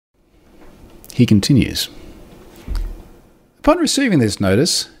he continues. Upon receiving this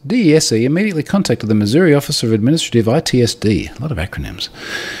notice, DESE immediately contacted the Missouri Office of Administrative ITSD, a lot of acronyms,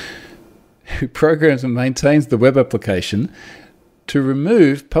 who programs and maintains the web application, to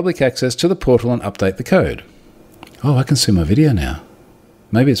remove public access to the portal and update the code. Oh, I can see my video now.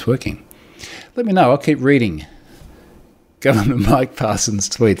 Maybe it's working. Let me know. I'll keep reading Governor Mike Parsons'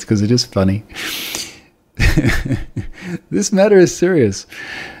 tweets because it is funny. This matter is serious.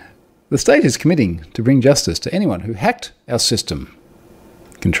 The state is committing to bring justice to anyone who hacked our system,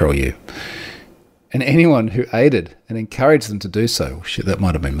 Control U, and anyone who aided and encouraged them to do so. Shit, that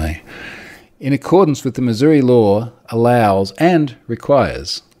might have been me. In accordance with the Missouri law allows and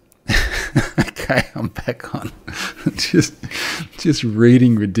requires. Okay, I'm back on. just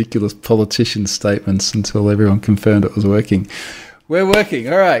reading ridiculous politician statements until everyone confirmed it was working. We're working.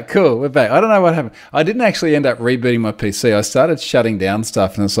 All right, cool. We're back. I don't know what happened. I didn't actually end up rebooting my PC. I started shutting down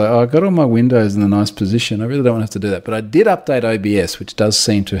stuff, and it's like, I got all my windows in a nice position. I really don't want to have to do that. But I did update OBS, which does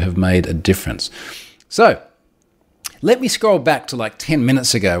seem to have made a difference. So let me scroll back to like 10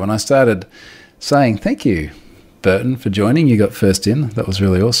 minutes ago when I started saying, thank you, Burton, for joining. You got first in. That was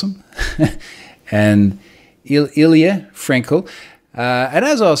really awesome. And Ilya Frankel. And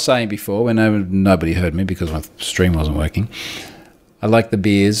as I was saying before, when nobody heard me because my stream wasn't working, I like the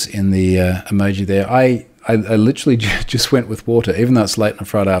beers in the emoji there. I literally just went with water, even though it's late on a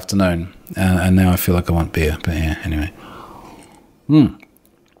Friday afternoon, and now I feel like I want beer. But yeah, anyway.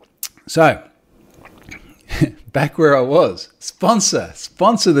 So, back where I was.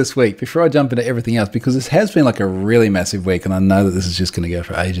 Sponsor this week, before I jump into everything else, because this has been like a really massive week, and I know that this is just going to go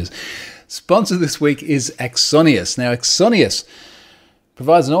for ages. Sponsor this week is Axonius. Now, Axonius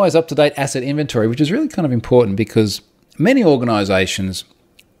provides an always up-to-date asset inventory, which is really kind of important because many organizations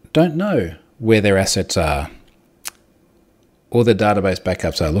don't know where their assets are or their database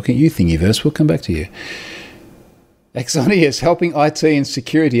backups are. Look at you, Thingiverse. We'll come back to you. Axonius, helping IT and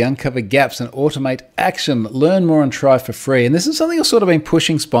security uncover gaps and automate action. Learn more and try for free. And this is something I've sort of been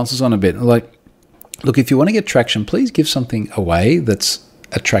pushing sponsors on a bit. Like, look, if you want to get traction, please give something away that's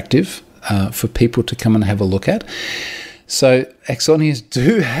attractive for people to come and have a look at. So Axonius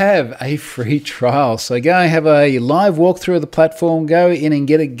do have a free trial. So go and have a live walkthrough of the platform. Go in and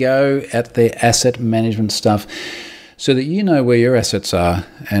get a go at their asset management stuff so that you know where your assets are.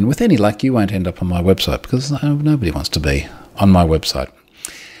 And with any luck, you won't end up on my website because nobody wants to be on my website.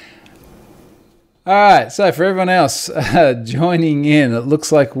 All right, so for everyone else joining in, it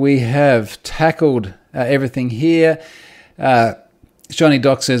looks like we have tackled everything here. Johnny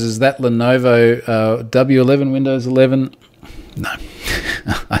Doc says, is that Lenovo W11 Windows 11? No.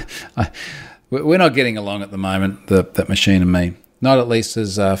 We're not getting along at the moment, that machine and me. Not at least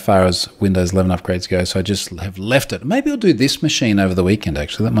as far as Windows 11 upgrades go, so I just have left it. Maybe I'll do this machine over the weekend,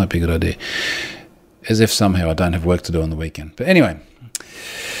 actually. That might be a good idea. As if somehow I don't have work to do on the weekend. But anyway.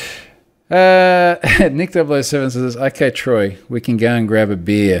 Nick 007 says, okay, Troy, we can go and grab a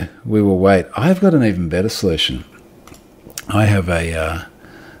beer. We will wait. I've got an even better solution. I have a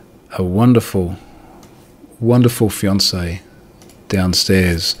wonderful, wonderful fiancé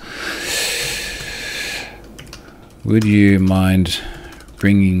downstairs. Would you mind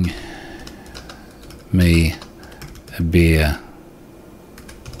bringing me a beer,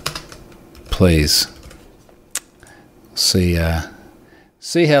 please? See how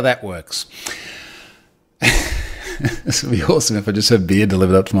that works. This would be awesome if I just had beer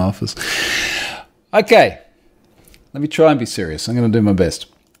delivered up to my office. Okay. Let me try and be serious. I'm going to do my best.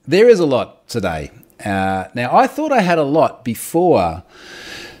 There is a lot today. Now, I thought I had a lot before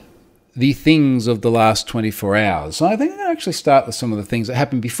the things of the last 24 hours. So I think I'm going to actually start with some of the things that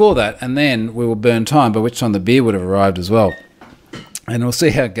happened before that, and then we will burn time, by which time the beer would have arrived as well. And we'll see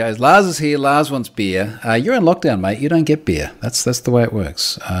how it goes. Lars is here. Lars wants beer. You're in lockdown, mate. You don't get beer. That's the way it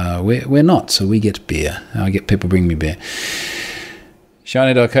works. We're not, so we get beer. I get people bring me beer.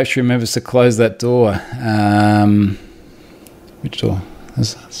 Shiny Dog, hope she remembers to close that door. Which door?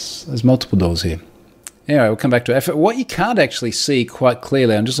 There's multiple doors here. Anyway, we'll come back to it. What you can't actually see quite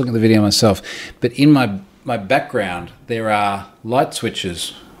clearly, I'm just looking at the video myself, but in my background, there are light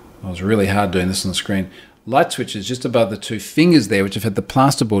switches. It was really hard doing this on the screen. Light switches just above the two fingers there, which have had the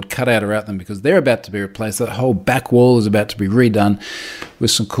plasterboard cut out around them because they're about to be replaced. That whole back wall is about to be redone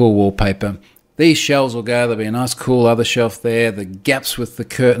with some cool wallpaper. These shelves will go. There'll be a nice, cool other shelf there. The gaps with the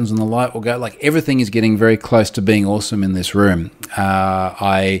curtains and the light will go. Like, everything is getting very close to being awesome in this room.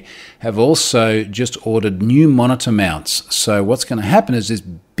 I have also just ordered new monitor mounts. So what's going to happen is this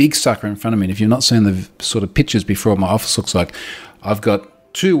big sucker in front of me. And if you've not seen the sort of pictures before what my office looks like, I've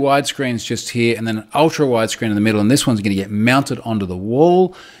got two widescreens just here and then an ultra wide screen in the middle. And this one's going to get mounted onto the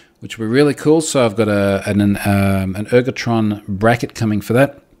wall which will be really cool. So I've got an Ergotron bracket coming for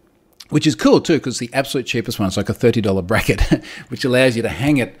that, which is cool too, because the absolute cheapest one is like a $30 bracket, which allows you to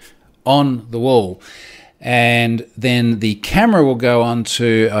hang it on the wall. And then the camera will go on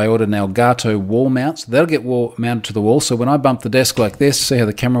to, I ordered an Elgato wall mount, so that'll get mounted to the wall. So when I bump the desk like this, see how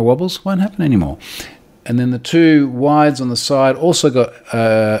the camera wobbles? Won't happen anymore. And then the two wides on the side also got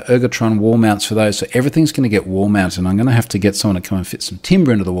Ergotron wall mounts for those. So everything's going to get wall mounted. And I'm going to have to get someone to come and fit some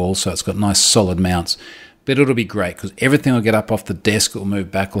timber into the wall so it's got nice solid mounts. But it'll be great because everything will get up off the desk. It will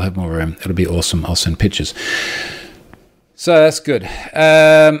move back. We'll have more room. It'll be awesome. I'll send pictures. So that's good.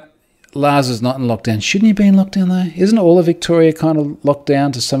 Lars is not in lockdown. Shouldn't you be in lockdown though? Isn't all of Victoria kind of locked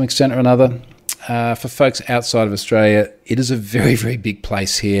down to some extent or another? For folks outside of Australia, it is a very, very big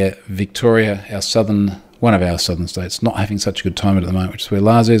place here. Victoria, one of our southern states, not having such a good time at the moment, which is where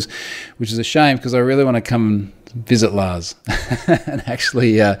Lars is, which is a shame because I really want to come and visit Lars and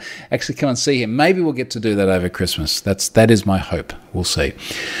actually come and see him. Maybe we'll get to do that over Christmas. That is my hope. We'll see.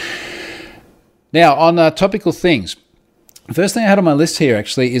 Now, on topical things. The first thing I had on my list here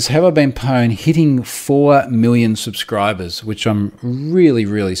actually is Have I Been Pwned hitting 4 million subscribers, which I'm really,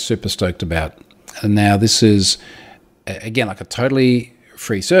 really super stoked about. And now this is, again, like a totally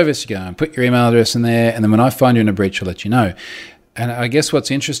free service. You go and put your email address in there, and then when I find you in a breach, I'll let you know. And I guess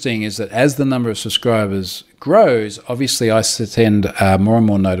what's interesting is that as the number of subscribers grows, obviously I send more and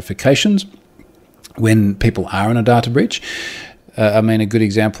more notifications when people are in a data breach. A good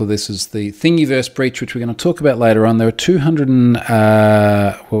example of this is the Thingiverse breach, which we're going to talk about later on. There were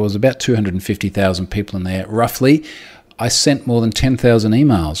about 250,000 people in there, roughly. I sent more than 10,000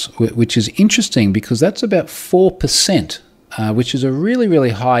 emails, which is interesting because that's about 4%, which is a really,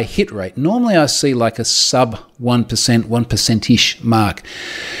 really high hit rate. Normally I see like a sub 1%, 1%-ish mark.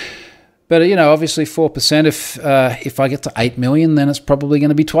 But, obviously 4%, if I get to 8 million, then it's probably going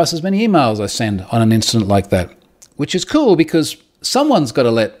to be twice as many emails I send on an incident like that. Which is cool because someone's got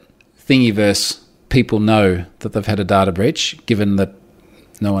to let Thingiverse people know that they've had a data breach, given that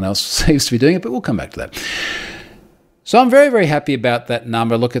no one else seems to be doing it, but we'll come back to that. So I'm very, very happy about that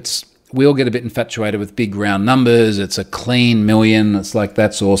number. Look, we all get a bit infatuated with big round numbers. It's a clean million. It's like,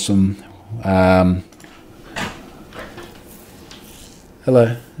 that's awesome. Hello,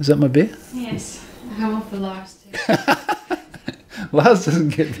 is that my beer? Yes, I want for Lars too. Lars doesn't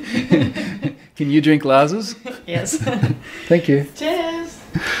get... Can you drink Lars's? Yes. Thank you. Cheers.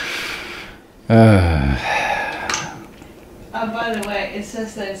 By the way, it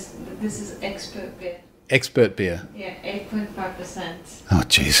says that this is expert beer. Expert beer. Yeah, 8.5%. Oh,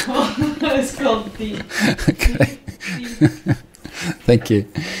 jeez. It's called deep. Okay. Thank you.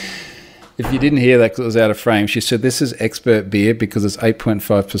 If you didn't hear that because it was out of frame, she said this is expert beer because it's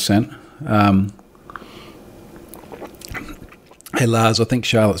 8.5%. Hey, Lars, I think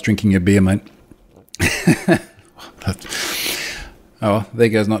Charlotte's drinking your beer, mate. Oh, there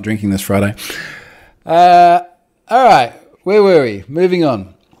goes not drinking this Friday. All right, where were we? Moving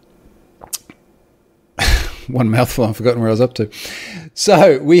on. One mouthful, I've forgotten where I was up to.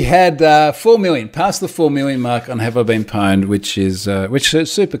 So we had 4 million, past the 4 million mark on Have I Been Pwned, which is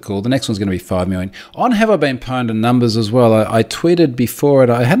super cool. The next one's going to be 5 million. On Have I Been Pwned and numbers as well, I tweeted before it.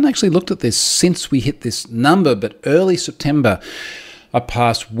 I hadn't actually looked at this since we hit this number, but early September, I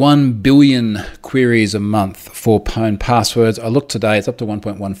passed 1 billion queries a month for pwned passwords. I looked today, it's up to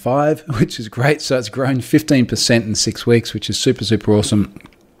 1.15, which is great. So it's grown 15% in 6 weeks, which is super, super awesome.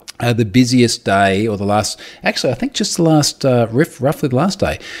 The busiest day, or the last, actually, I think just the last, roughly the last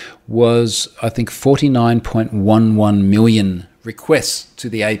day, was, I think, 49.11 million requests to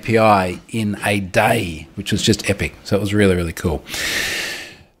the API in a day, which was just epic. So it was really, really cool.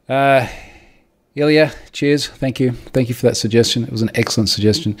 Ilya, cheers. Thank you. Thank you for that suggestion. It was an excellent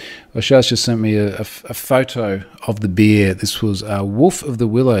suggestion. Oshaz just sent me a photo of the beer. This was Wolf of the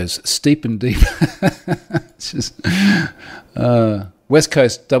Willows, Steep and Deep. It's just... West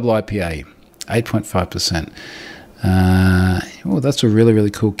Coast double IPA, 8.5%. That's a really, really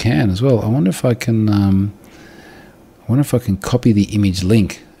cool can as well. I wonder if I can copy the image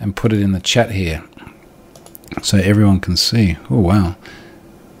link and put it in the chat here so everyone can see. Oh, wow.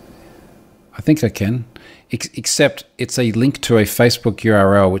 I think I can. Except it's a link to a Facebook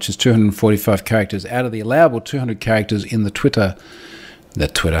URL, which is 245 characters out of the allowable 200 characters in the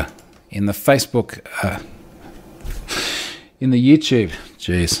in the Facebook... in the YouTube,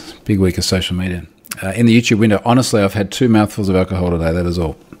 geez, big week of social media. In the YouTube window, honestly, I've had 2 mouthfuls of alcohol today, that is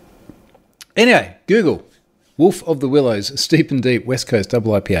all. Anyway, Google, Wolf of the Willows, Steep and Deep, West Coast,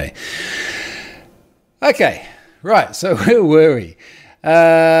 double IPA. Okay, right, so where were we?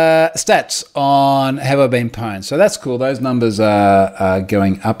 Stats on Have I Been Pwned. So that's cool. Those numbers are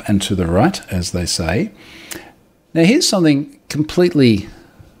going up and to the right, as they say. Now, here's something completely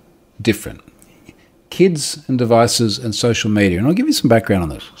different. Kids and devices and social media. And I'll give you some background on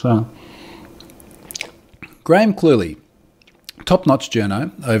this. So, Graham Cluley, top-notch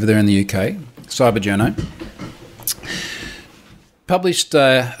journo over there in the UK, cyber journo, published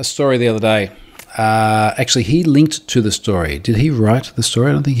a story the other day. Actually, he linked to the story. Did he write the story?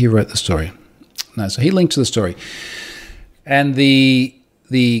 I don't think he wrote the story. No, so he linked to the story. And the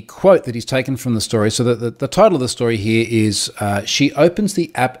quote that he's taken from the story, so the title of the story here is, she opens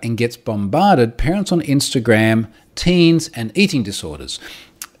the app and gets bombarded, parents on Instagram, teens and eating disorders.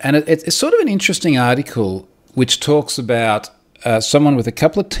 And it's sort of an interesting article which talks about someone with a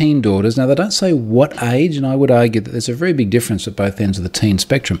couple of teen daughters. Now, they don't say what age, and I would argue that there's a very big difference at both ends of the teen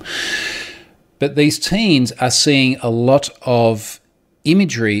spectrum. But these teens are seeing a lot of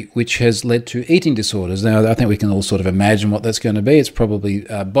imagery which has led to eating disorders. Now, I think we can all sort of imagine what that's going to be. It's probably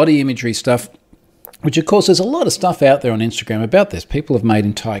body imagery stuff, which, of course, there's a lot of stuff out there on Instagram about this. People have made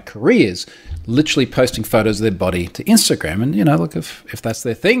entire careers literally posting photos of their body to Instagram. And, look, if that's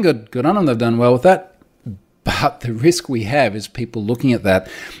their thing, good on them. They've done well with that. But the risk we have is people looking at that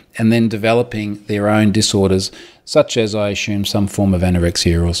and then developing their own disorders, such as, I assume, some form of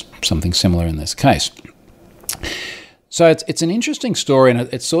anorexia or something similar in this case. So it's an interesting story, and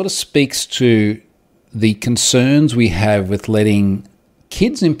it sort of speaks to the concerns we have with letting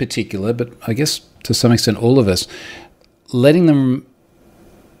kids in particular, but I guess to some extent all of us, letting them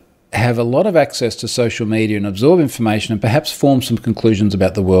have a lot of access to social media and absorb information and perhaps form some conclusions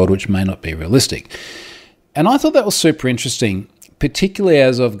about the world which may not be realistic. And I thought that was super interesting, particularly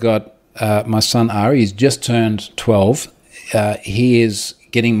as I've got my son Ari. He's just turned 12. He is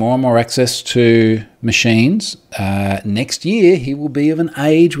getting more and more access to machines. Next year, he will be of an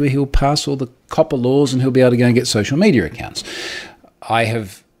age where he'll pass all the copper laws and he'll be able to go and get social media accounts. I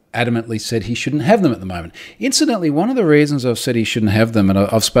have adamantly said he shouldn't have them at the moment. Incidentally, one of the reasons I've said he shouldn't have them, and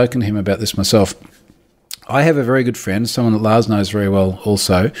I've spoken to him about this myself, I have a very good friend, someone that Lars knows very well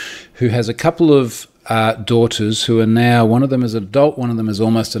also, who has a couple of daughters who are now, one of them is an adult, one of them is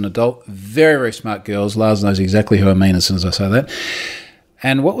almost an adult, very, very smart girls. Lars knows exactly who I mean as soon as I say that.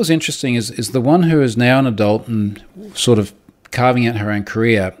 And what was interesting is the one who is now an adult and sort of carving out her own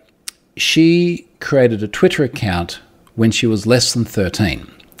career, she created a Twitter account when she was less than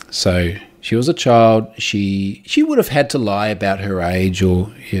 13. So she was a child. She would have had to lie about her age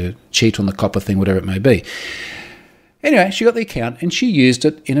or cheat on the copper thing, whatever it may be. Anyway, she got the account and she used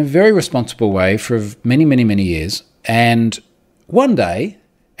it in a very responsible way for many, many, many years. And one day,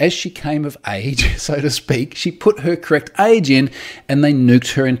 as she came of age, so to speak, she put her correct age in and they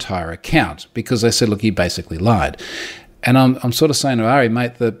nuked her entire account because they said, look, you basically lied. And I'm sort of saying to Ari,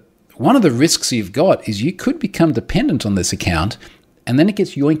 mate, one of the risks you've got is you could become dependent on this account and then it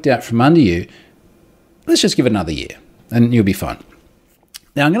gets yoinked out from under you. Let's just give it another year and you'll be fine.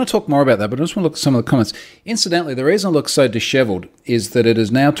 Now, I'm going to talk more about that, but I just want to look at some of the comments. Incidentally, the reason I look so disheveled is that it is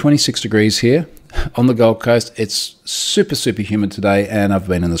now 26 degrees here on the Gold Coast. It's super, super humid today, and I've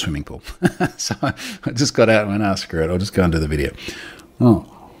been in the swimming pool. So I just got out and went, screw it, I'll just go and do the video. Oh.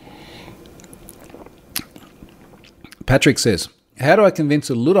 Patrick says, how do I convince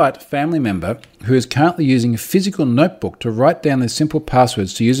a Luddite family member who is currently using a physical notebook to write down their simple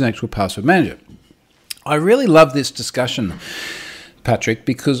passwords to use an actual password manager? I really love this discussion, Patrick,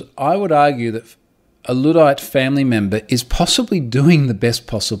 because I would argue that a Luddite family member is possibly doing the best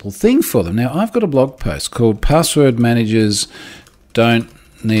possible thing for them. Now, I've got a blog post called Password Managers Don't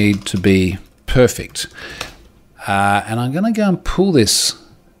Need to Be Perfect. And I'm going to go and pull this.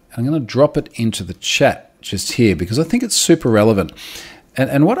 I'm going to drop it into the chat just here because I think it's super relevant.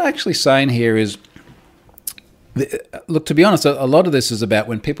 And what I'm actually saying here is, look, to be honest, a lot of this is about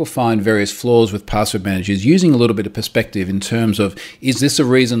when people find various flaws with password managers, using a little bit of perspective in terms of, is this a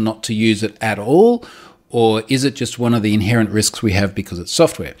reason not to use it at all? Or is it just one of the inherent risks we have because it's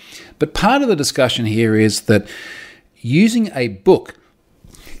software? But part of the discussion here is that using a book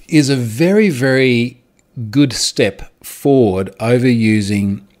is a very, very good step forward over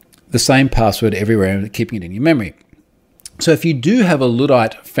using the same password everywhere and keeping it in your memory. So if you do have a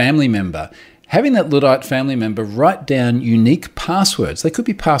Luddite family member, having that Luddite family member write down unique passwords, they could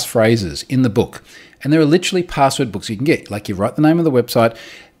be passphrases in the book, and there are literally password books you can get. Like you write the name of the website,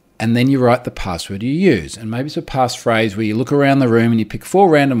 and then you write the password you use. And maybe it's a passphrase where you look around the room and you pick 4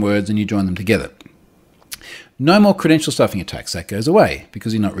 random words and you join them together. No more credential stuffing attacks. That goes away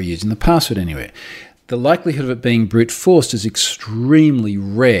because you're not reusing the password anywhere. The likelihood of it being brute forced is extremely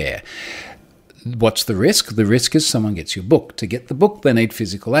rare. What's the risk? The risk is someone gets your book. To get the book, they need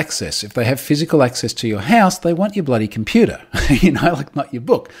physical access. If they have physical access to your house, they want your bloody computer, not your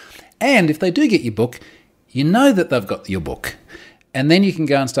book. And if they do get your book, you know that they've got your book. And then you can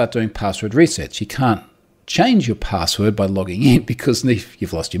go and start doing password resets. You can't change your password by logging in because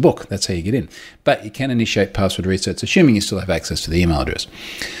you've lost your book. That's how you get in. But you can initiate password resets, assuming you still have access to the email address.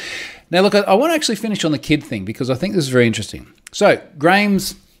 Now, look, I want to actually finish on the kid thing because I think this is very interesting. So,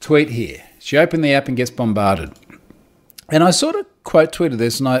 Graham's tweet here. She opened the app and gets bombarded. And I sort of quote tweeted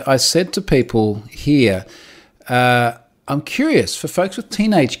this, and I said to people here, I'm curious, for folks with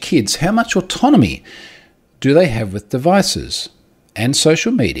teenage kids, how much autonomy do they have with devices and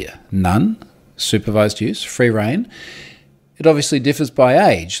social media? None. Supervised use, free reign. It obviously differs by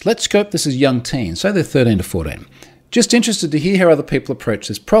age. Let's scope this as young teens, say they're 13 to 14. Just interested to hear how other people approach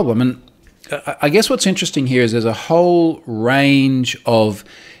this problem. And I guess what's interesting here is there's a whole range of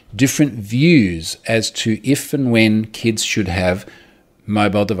different views as to if and when kids should have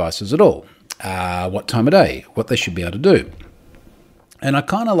mobile devices at all, what time of day, what they should be able to do. And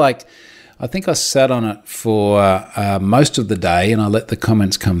I think I sat on it for most of the day and I let the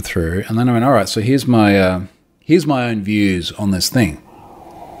comments come through. And then I went, all right, so here's my own views on this thing.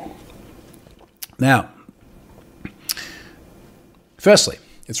 Now, firstly,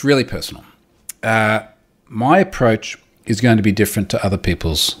 it's really personal. My approach is going to be different to other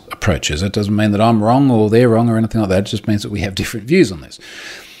people's approaches. It doesn't mean that I'm wrong or they're wrong or anything like that. It just means that we have different views on this.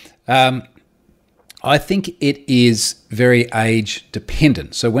 I think it is very age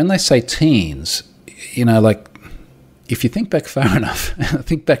dependent. So when they say teens, if you think back far enough, I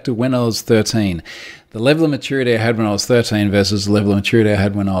think back to when I was 13, the level of maturity I had when I was 13 versus the level of maturity I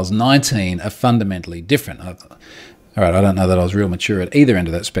had when I was 19 are fundamentally different. All right, I don't know that I was real mature at either end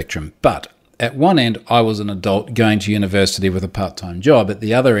of that spectrum, but at one end, I was an adult going to university with a part-time job. At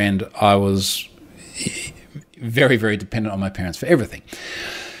the other end, I was very, very dependent on my parents for everything.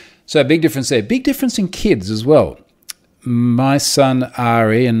 So a big difference there. Big difference in kids as well. My son,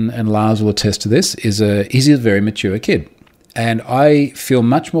 Ari, and Lars will attest to this, he's a very mature kid. And I feel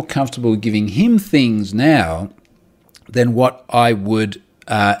much more comfortable giving him things now than what I would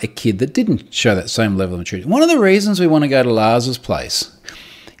a kid that didn't show that same level of maturity. One of the reasons we want to go to Lars's place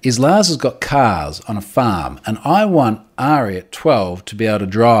is Lars has got cars on a farm, and I want Ari at 12 to be able to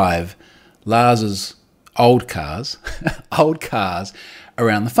drive Lars's old cars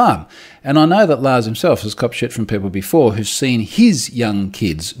around the farm. And I know that Lars himself has copped shit from people before who've seen his young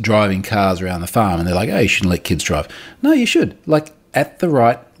kids driving cars around the farm, and they're like, oh, you shouldn't let kids drive. No, you should, at the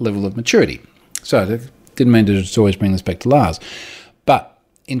right level of maturity. So I didn't mean to just always bring this back to Lars. But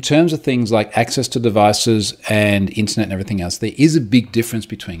in terms of things like access to devices and internet and everything else, there is a big difference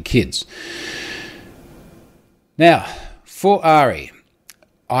between kids. Now, for Ari,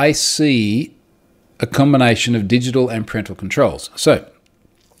 I see a combination of digital and parental controls. So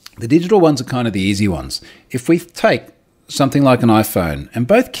the digital ones are kind of the easy ones. If we take something like an iPhone, and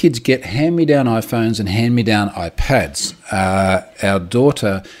both kids get hand-me-down iPhones and hand-me-down iPads. Our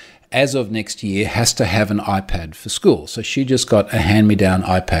daughter, as of next year, has to have an iPad for school. So she just got a hand-me-down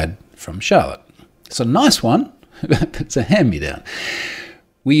iPad from Charlotte. It's a nice one, but it's a hand-me-down.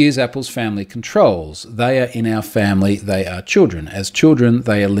 We use Apple's family controls. They are in our family. They are children. As children,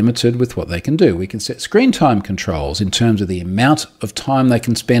 they are limited with what they can do. We can set screen time controls in terms of the amount of time they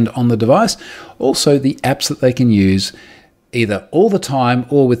can spend on the device, also the apps that they can use either all the time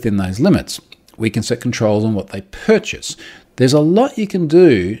or within those limits. We can set controls on what they purchase. There's a lot you can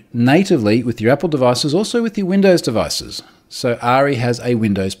do natively with your Apple devices, also with your Windows devices. So Ari has a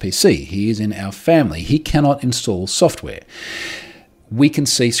Windows PC. He is in our family. He cannot install software. We can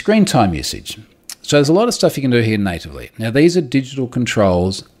see screen time usage. So there's a lot of stuff you can do here natively. Now, these are digital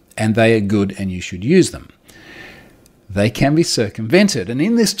controls, and they are good, and you should use them. They can be circumvented. And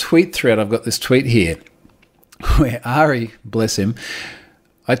in this tweet thread, I've got this tweet here where Ari, bless him,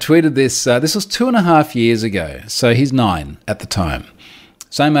 I tweeted this. This was 2.5 years ago. So he's 9 at the time.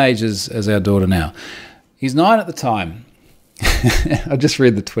 Same age as our daughter now. He's 9 at the time. I'll just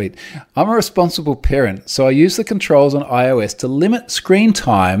read the tweet. I'm a responsible parent, so I use the controls on iOS to limit screen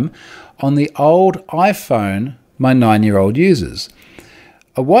time on the old iPhone my 9-year-old uses.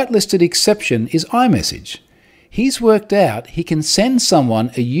 A whitelisted exception is iMessage. He's worked out he can send someone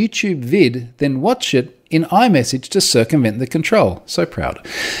a YouTube vid, then watch it in iMessage to circumvent the control. So proud.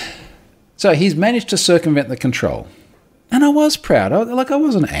 So he's managed to circumvent the control. And I was proud. I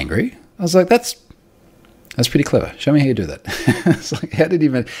wasn't angry. I was like, that's pretty clever. Show me how you do that. It's like, how did you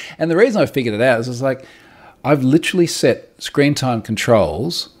even... And the reason I figured it out is like, I've literally set screen time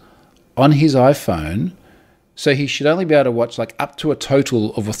controls on his iPhone So he should only be able to watch like up to a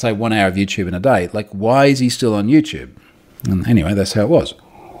total of, say, 1 hour of YouTube in a day. Like, why is he still on YouTube? And anyway, that's how it was.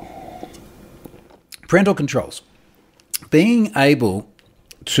 Parental controls. Being able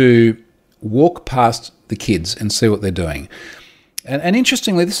to walk past the kids and see what they're doing. And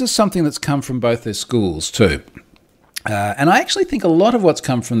interestingly, this is something that's come from both their schools too. And I actually think a lot of what's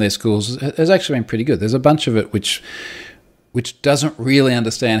come from their schools has actually been pretty good. There's a bunch of it which doesn't really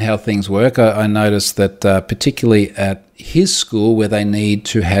understand how things work. I noticed that particularly at his school, where they need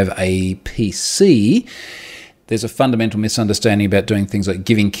to have a PC, there's a fundamental misunderstanding about doing things like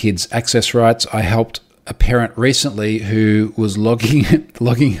giving kids access rights. I helped a parent recently who was logging,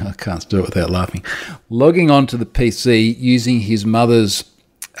 I can't do it without laughing, logging onto the PC using his mother's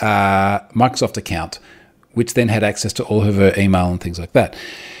Microsoft account, which then had access to all of her email and things like that.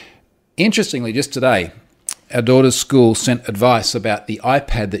 Interestingly, just today, our daughter's school sent advice about the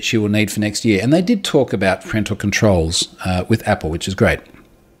iPad that she will need for next year, and they did talk about parental controls with Apple, which is great.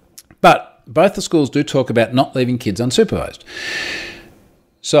 But both the schools do talk about not leaving kids unsupervised.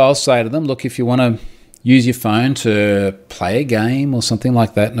 So I'll say to them, look, if you want to use your phone to play a game or something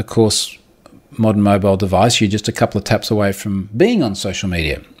like that, and of course, modern mobile device, you're just a couple of taps away from being on social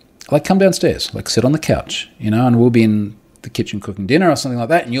media. Like, come downstairs, like sit on the couch, and we'll be in the kitchen cooking dinner or something like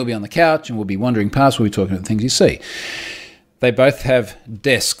that, and you'll be on the couch and we'll be wandering past, we'll be talking about the things you see. They both have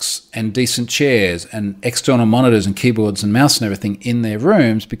desks and decent chairs and external monitors and keyboards and mouse and everything in their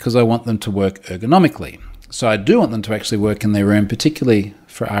rooms because I want them to work ergonomically. So I do want them to actually work in their room, particularly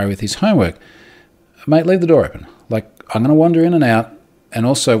for Ari with his homework. Mate, leave the door open. Like, I'm going to wander in and out. And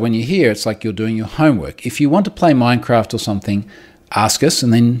also when you're here, it's like you're doing your homework. If you want to play Minecraft or something, ask us,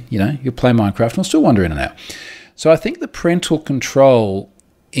 and then, you'll play Minecraft and we'll still wander in and out. So I think the parental control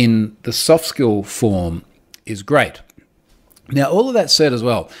in the soft skill form is great. Now, all of that said as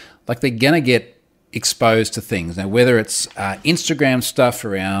well, like, they're going to get exposed to things. Now, whether it's Instagram stuff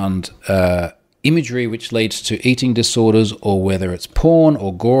around imagery which leads to eating disorders, or whether it's porn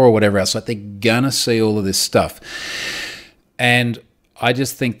or gore or whatever else, like, they're going to see all of this stuff. And I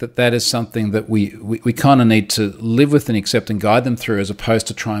just think that is something that we kind of need to live with and accept and guide them through, as opposed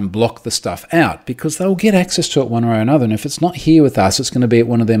to try and block the stuff out, because they'll get access to it one way or another. And if it's not here with us, it's going to be at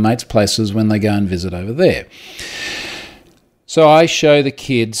one of their mates' places when they go and visit over there. So I show the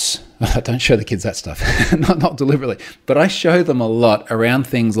kids, I don't show the kids that stuff, not deliberately, but I show them a lot around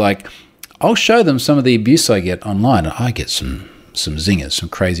things like, I'll show them some of the abuse I get online. I get some zingers, some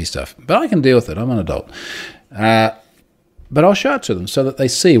crazy stuff, but I can deal with it. I'm an adult. But I'll show it to them so that they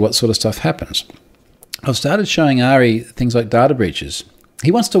see what sort of stuff happens. I've started showing Ari things like data breaches.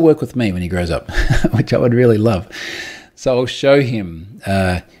 He wants to work with me when he grows up, which I would really love. So I'll show him,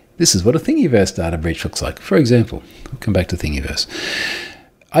 this is what a Thingiverse data breach looks like. For example, I'll come back to Thingiverse.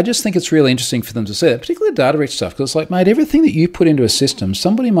 I just think it's really interesting for them to see that, particularly data breach stuff, because it's like, mate, everything that you put into a system,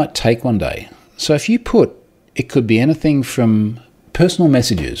 somebody might take one day. So if you put, it could be anything from personal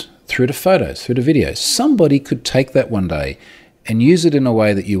messages through to photos, through to videos. Somebody could take that one day and use it in a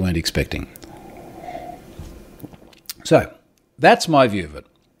way that you weren't expecting. So that's my view of it.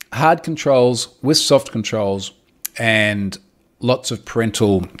 Hard controls with soft controls and lots of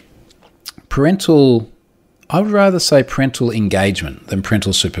parental, I would rather say parental engagement than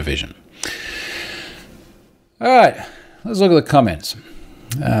parental supervision. All right, let's look at the comments.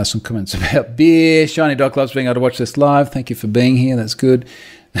 Some comments about beer. Shiny Doc loves being able to watch this live. Thank you for being here. That's good.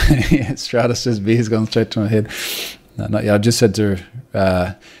 Strata says beer's gone straight to my head. No, not yet. I just had to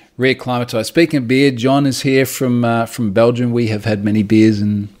reacclimatise. Speaking of beer, John is here from Belgium. We have had many beers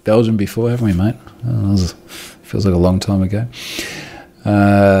in Belgium before, haven't we, mate? Feels like a long time ago.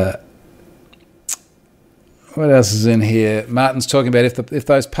 What else is in here? Martin's talking about if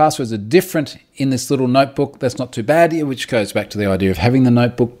those passwords are different in this little notebook, that's not too bad, which goes back to the idea of having the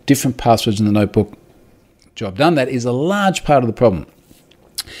notebook, different passwords in the notebook. Job done. That is a large part of the problem.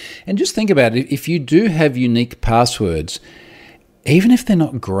 And just think about it. If you do have unique passwords, even if they're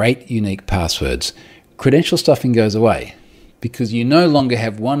not great unique passwords, credential stuffing goes away, because you no longer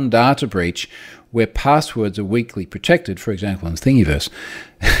have one data breach where passwords are weakly protected, for example, in Thingiverse,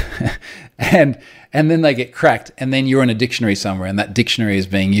 and then they get cracked, and then you're in a dictionary somewhere, and that dictionary is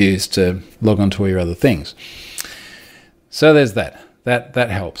being used to log on to all your other things. So there's that. That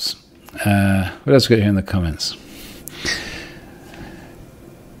helps. What else we got here in the comments?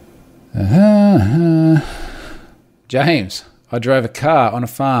 James, I drove a car on a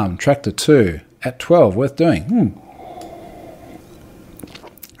farm, tractor too, at 12, worth doing.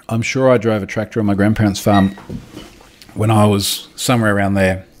 I'm sure I drove a tractor on my grandparents' farm when I was somewhere around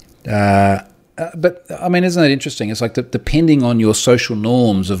there. But, I mean, isn't it interesting? It's like depending on your social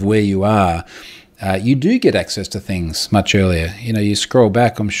norms of where you are you do get access to things much earlier. You know, you scroll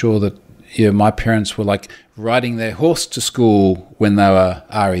back, I'm sure that my parents were like riding their horse to school when they were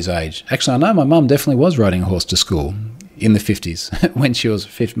Ari's age. Actually, I know my mum definitely was riding a horse to school in the 50s, when she was,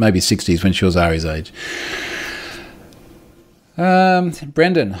 maybe 60s, when she was Ari's age.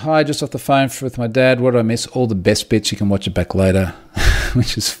 Brendan, hi, just off the phone with my dad. What did I miss? All the best bits. You can watch it back later,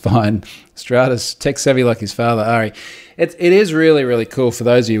 which is fine. Strata's tech savvy like his father, Ari. It is really, really cool for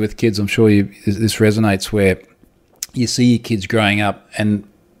those of you with kids. I'm sure this resonates, where you see your kids growing up and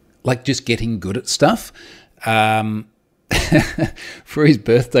like just getting good at stuff. For his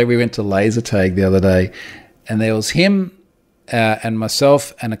birthday, we went to laser tag the other day, and there was him and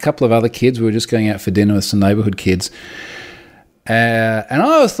myself and a couple of other kids. We were just going out for dinner with some neighbourhood kids. And I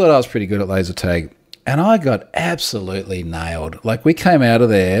always thought I was pretty good at laser tag, and I got absolutely nailed. Like, we came out of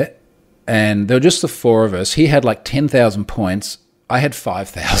there, and there were just the four of us. He had like 10,000 points. I had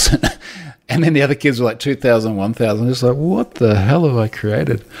 5,000. And then the other kids were like 2,000, 1,000. Just like, what the hell have I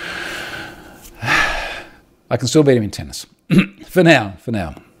created? I can still beat him in tennis. For now.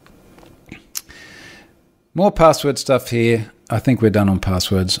 More password stuff here. I think we're done on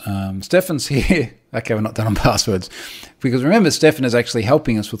passwords. Stefan's here. Okay, we're not done on passwords. Because remember, Stefan is actually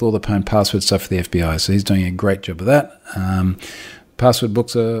helping us with all the password stuff for the FBI. So he's doing a great job of that. Password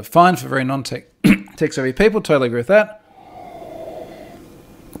books are fine for very non-tech tech-savvy people. Totally agree with that.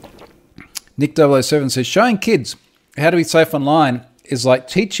 Nick007 says, showing kids how to be safe online is like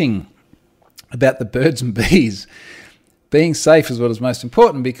teaching about the birds and bees. Being safe is what is most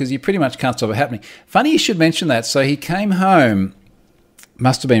important, because you pretty much can't stop it happening. Funny you should mention that. So he came home,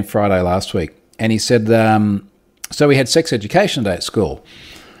 must have been Friday last week, and he said, so we had sex education day at school.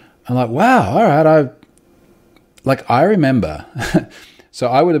 I'm like, wow, all right. I remember. So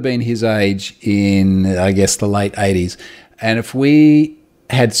I would have been his age in, I guess, the late 80s. And if we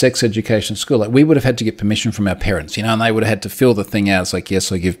had sex education at school, like, we would have had to get permission from our parents, and they would have had to fill the thing out. It's like,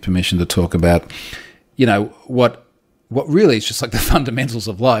 yes, I give permission to talk about, what really is just like the fundamentals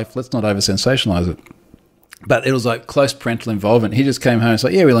of life. Let's not over-sensationalize it. But it was like close parental involvement. He just came home and was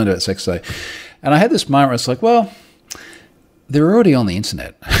like, yeah, we learned about sex today. And I had this moment where it's like, well, they're already on the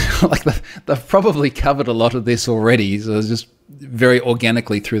internet. Like, they've probably covered a lot of this already. So it's just very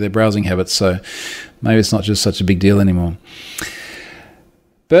organically through their browsing habits. So maybe it's not just such a big deal anymore.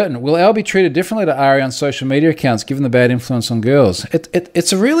 Burton, will Al be treated differently to Ari on social media accounts given the bad influence on girls?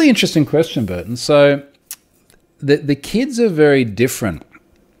 It's a really interesting question, Burton. So the kids are very different.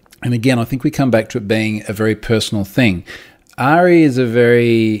 And again, I think we come back to it being a very personal thing. Ari is a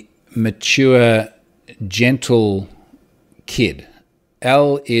very mature, gentle kid.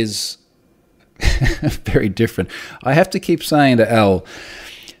 Al is very different. I have to keep saying to Al,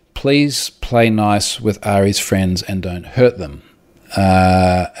 please play nice with Ari's friends and don't hurt them.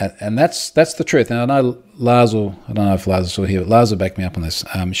 And that's the truth. And I know I don't know if Lars is still here, but Lars will back me up on this.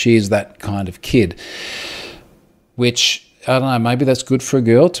 She is that kind of kid, which, I don't know, maybe that's good for a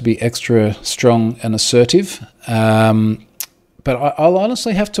girl to be extra strong and assertive. But I'll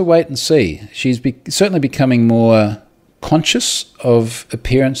honestly have to wait and see. She's certainly becoming more conscious of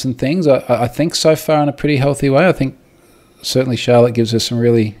appearance and things. I think so far in a pretty healthy way. I think certainly Charlotte gives her some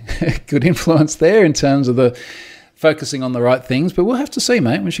really good influence there in terms of the focusing on the right things. But we'll have to see,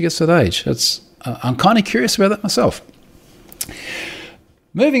 mate, when she gets to that age. I'm kind of curious about that myself.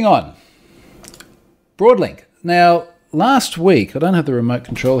 Moving on. Broadlink. Now, last week, I don't have the remote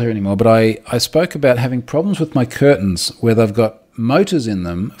control here anymore, but I spoke about having problems with my curtains where they've got motors in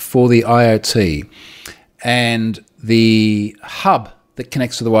them for the IoT, and the hub that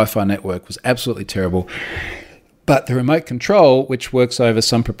connects to the Wi-Fi network was absolutely terrible. But the remote control, which works over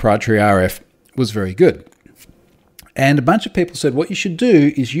some proprietary RF, was very good. And a bunch of people said, what you should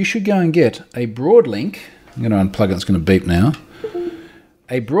do is you should go and get a Broadlink. I'm going to unplug it. It's going to beep now.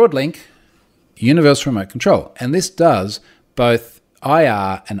 A Broadlink universal remote control. And this does both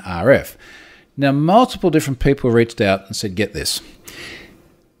IR and RF. Now, multiple different people reached out and said, get this.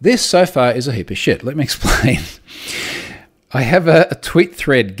 This so far is a heap of shit. Let me explain. I have a tweet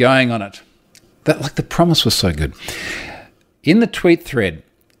thread going on it. The promise was so good. In the tweet thread,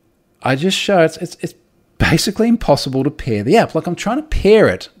 I just show it's basically impossible to pair the app. Like, I'm trying to pair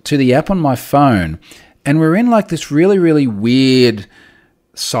it to the app on my phone, and we're in like this really, really weird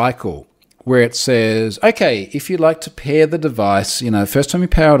cycle where it says, okay, if you'd like to pair the device, first time you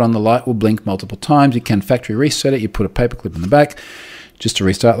power it on, the light will blink multiple times. You can factory reset it. You put a paperclip in the back just to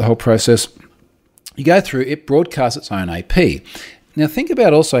restart the whole process. You go through, it broadcasts its own AP. Now, think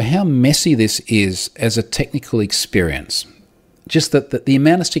about also how messy this is as a technical experience. Just that the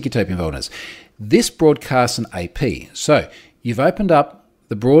amount of sticky tape involved in this. This broadcasts an AP. So you've opened up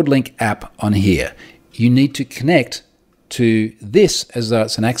the Broadlink app on here. You need to connect to this as though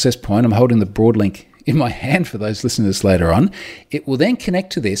it's an access point. I'm holding the Broadlink in my hand for those listening to this later on. It will then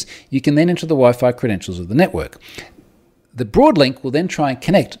connect to this. You can then enter the Wi-Fi credentials of the network. The Broadlink will then try and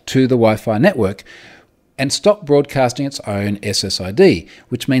connect to the Wi-Fi network and stop broadcasting its own SSID,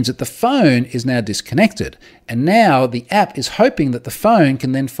 which means that the phone is now disconnected. And now the app is hoping that the phone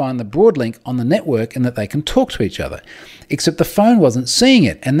can then find the Broadlink on the network and that they can talk to each other. Except the phone wasn't seeing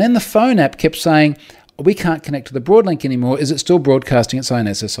it. And then the phone app kept saying, we can't connect to the Broadlink anymore. Is it still broadcasting its own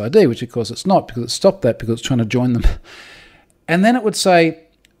SSID? Which of course it's not, because it stopped that because it's trying to join them. And then it would say,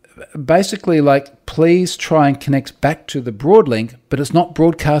 basically like, please try and connect back to the Broadlink, but it's not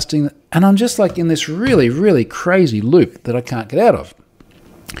broadcasting. And I'm just like in this really, really crazy loop that I can't get out of.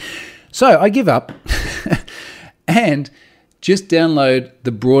 So I give up and just download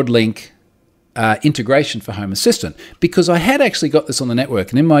the Broadlink integration for Home Assistant, because I had actually got this on the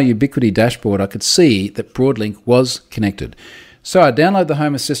network, and in my Ubiquiti dashboard I could see that Broadlink was connected. So I download the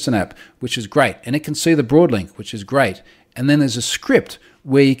Home Assistant app, which is great, and it can see the Broadlink, which is great. And then there's a script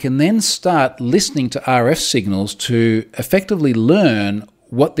where you can then start listening to RF signals to effectively learn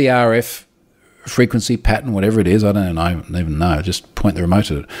what the RF frequency pattern, whatever it is, I don't even know, just point the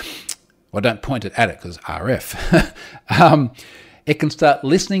remote at it. Well, don't point it at it because RF. It can start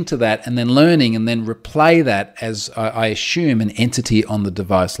listening to that and then learning and then replay that as, I assume, an entity on the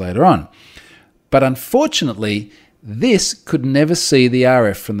device later on. But unfortunately, this could never see the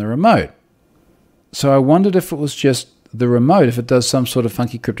RF from the remote. So I wondered if it was just the remote, if it does some sort of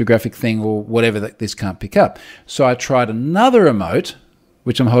funky cryptographic thing or whatever that this can't pick up. So I tried another remote,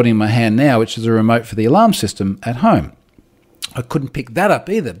 which I'm holding in my hand now, which is a remote for the alarm system at home. I couldn't pick that up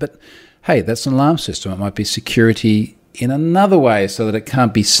either, but hey, that's an alarm system. It might be security in another way so that it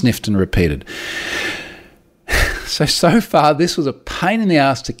can't be sniffed and repeated. So far, this was a pain in the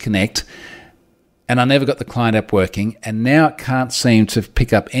ass to connect, and I never got the client app working, and now it can't seem to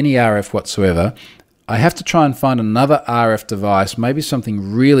pick up any RF whatsoever. I have to try and find another RF device, maybe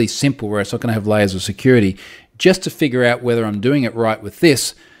something really simple where it's not going to have layers of security, just to figure out whether I'm doing it right with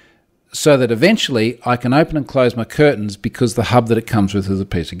this, so that eventually I can open and close my curtains, because the hub that it comes with is a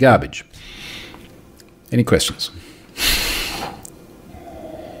piece of garbage. Any questions?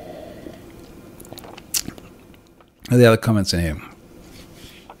 Are there other comments in here?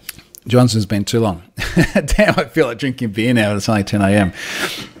 Johnson's been too long. Damn, I feel like drinking beer now. It's only 10 a.m.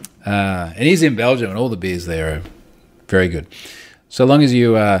 And he's in Belgium, and all the beers there are very good. So long as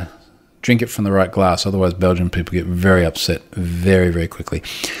you drink it from the right glass, otherwise Belgian people get very upset very, very quickly.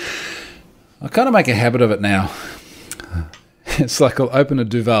 I kind of make a habit of it now. It's like I'll open a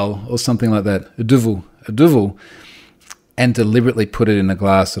Duvel or something like that, a Duvel, and deliberately put it in a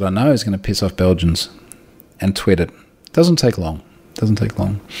glass that I know is going to piss off Belgians, and tweet it. Doesn't take long.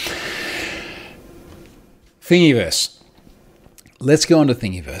 Thingiverse. Let's go on to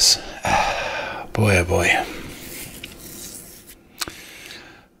Thingiverse. Boy, oh boy.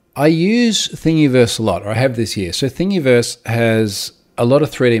 I use Thingiverse a lot, or I have this year. So Thingiverse has a lot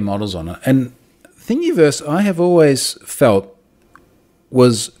of 3D models on it. And Thingiverse, I have always felt,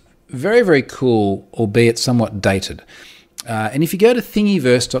 was very, very cool, albeit somewhat dated. And if you go to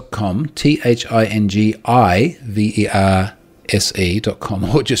thingiverse.com,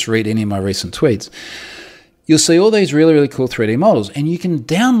 thingiverse.com, or just read any of my recent tweets, you'll see all these really, really cool 3D models, and you can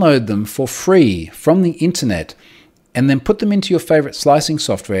download them for free from the internet and then put them into your favorite slicing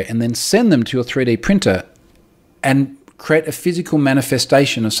software and then send them to your 3D printer and create a physical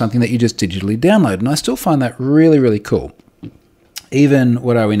manifestation of something that you just digitally download. And I still find that really, really cool. Even,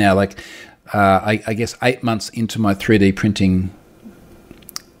 what are we now, like I guess 8 months into my 3D printing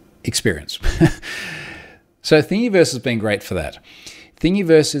experience. So Thingiverse has been great for that.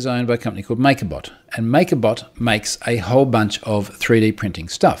 Thingiverse is owned by a company called MakerBot, and MakerBot makes a whole bunch of 3D printing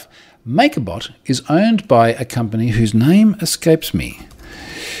stuff. MakerBot is owned by a company whose name escapes me,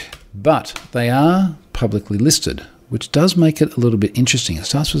 but they are publicly listed, which does make it a little bit interesting. It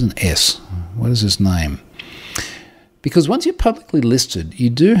starts with an S. What is his name? Because once you're publicly listed, you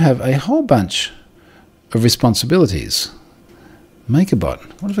do have a whole bunch of responsibilities.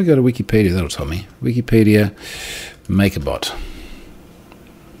 MakerBot. What if I go to Wikipedia? That'll tell me. Wikipedia, MakerBot.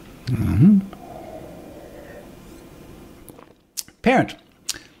 Parent,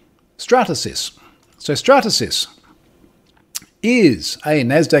 Stratasys. So Stratasys is a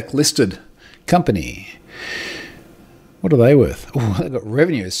NASDAQ-listed company. What are they worth? Oh, they've got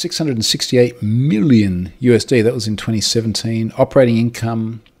revenue of $668 million USD. That was in 2017. Operating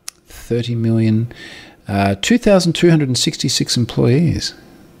income, $30 million. 2,266 employees.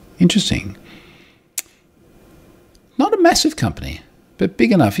 Interesting. Not a massive company, but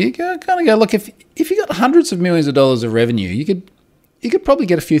big enough. You kind of go, look, if you got hundreds of millions of dollars of revenue, you could probably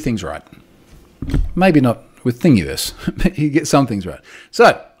get a few things right. Maybe not with Thingiverse, but you get some things right.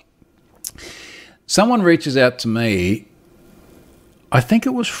 So someone reaches out to me, I think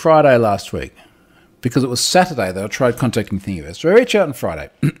it was Friday last week, because it was Saturday that I tried contacting Thingiverse. So I reach out on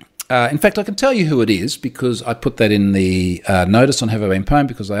Friday. In fact, I can tell you who it is because I put that in the notice on Have I Been Pwned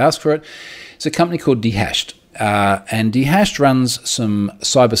because I asked for it. It's a company called Dehashed. And Dehashed runs some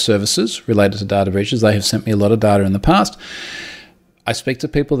cyber services related to data breaches. They have sent me a lot of data in the past. I speak to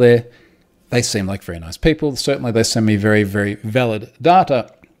people there. They seem like very nice people. Certainly they send me very, very valid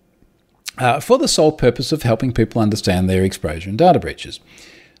data for the sole purpose of helping people understand their exposure in data breaches.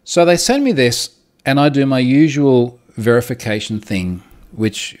 So they send me this, and I do my usual verification thing,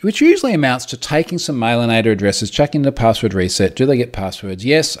 which usually amounts to taking some Mailinator addresses, checking the password reset. Do they get passwords?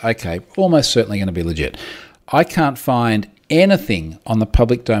 Yes. Okay. Almost certainly going to be legit. I can't find anything on the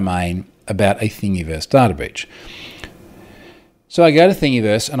public domain about a Thingiverse data breach. So I go to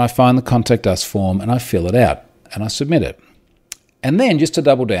Thingiverse and I find the Contact Us form and I fill it out and I submit it. And then just to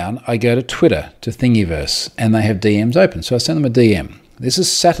double down, I go to Twitter, to Thingiverse, and they have DMs open. So I send them a DM. This is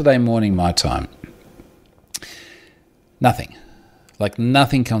Saturday morning my time. Nothing. Like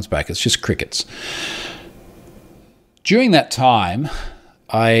nothing comes back. It's just crickets. During that time,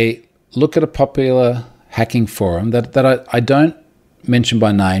 I look at a popular hacking forum that I don't mention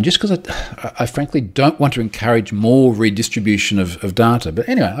by name just because I frankly don't want to encourage more redistribution of data. But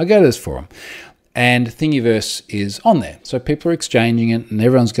anyway, I go to this forum and Thingiverse is on there. So people are exchanging it and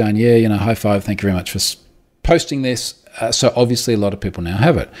everyone's going, yeah, high five, thank you very much for posting this. So obviously a lot of people now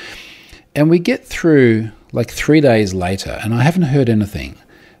have it. And we get through like 3 days later and I haven't heard anything.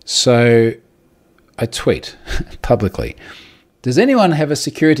 So I tweet publicly, does anyone have a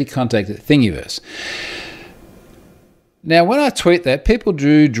security contact at Thingiverse? Now, when I tweet that, people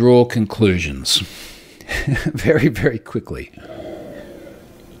do draw conclusions very, very quickly.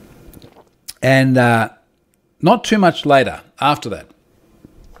 And not too much later, after that,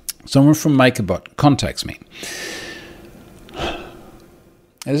 someone from MakerBot contacts me. Now,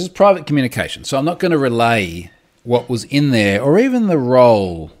 this is private communication, so I'm not going to relay what was in there or even the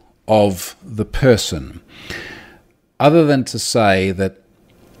role of the person, other than to say that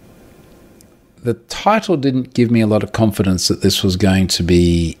the title didn't give me a lot of confidence that this was going to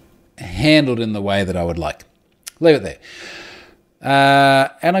be handled in the way that I would like. Leave it there.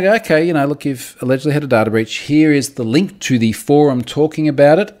 And I go, okay, look, you've allegedly had a data breach. Here is the link to the forum talking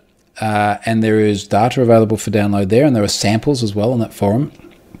about it. And there is data available for download there. And there are samples as well on that forum.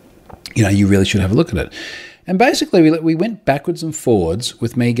 You really should have a look at it. And basically, we went backwards and forwards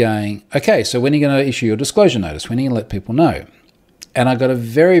with me going, okay, so when are you going to issue your disclosure notice? When are you going to let people know? And I got a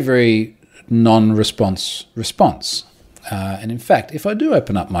very, very non-response response. And in fact, if I do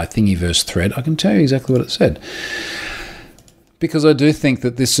open up my Thingiverse thread, I can tell you exactly what it said. Because I do think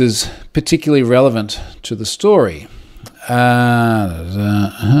that this is particularly relevant to the story.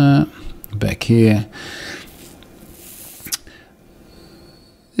 Back here.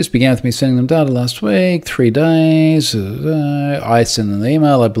 This began with me sending them data last week, 3 days. I send them an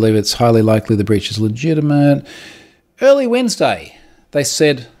email. I believe it's highly likely the breach is legitimate. Early Wednesday, they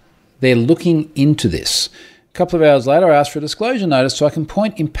said they're looking into this. A couple of hours later, I asked for a disclosure notice so I can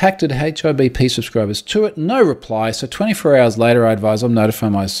point impacted HIBP subscribers to it. No reply. So 24 hours later, I advise I'm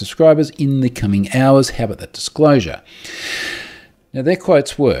notifying my subscribers in the coming hours. How about that disclosure? Now, their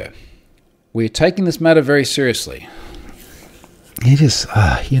quotes were, we're taking this matter very seriously. It is,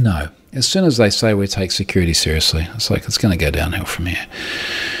 as soon as they say we take security seriously, it's like it's going to go downhill from here.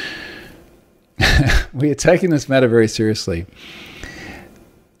 We are taking this matter very seriously.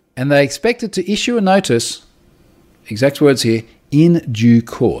 And they expected to issue a notice, exact words here, in due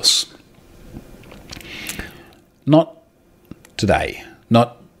course. Not today,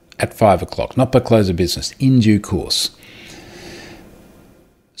 not at 5 o'clock, not by close of business, in due course.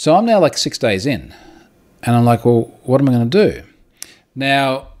 So I'm now like 6 days in, and I'm like, well, what am I going to do?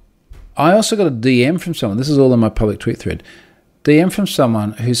 Now, I also got a DM from someone, this is all in my public tweet thread, DM from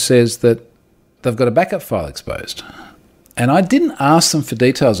someone who says that they've got a backup file exposed. And I didn't ask them for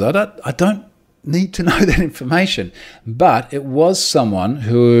details. I don't need to know that information. But it was someone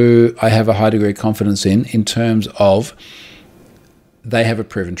who I have a high degree of confidence in terms of they have a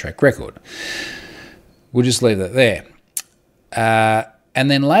proven track record. We'll just leave that there. And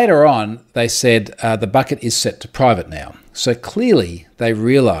then later on, they said the bucket is set to private now. So clearly they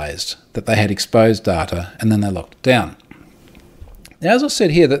realized that they had exposed data and then they locked it down. Now, as I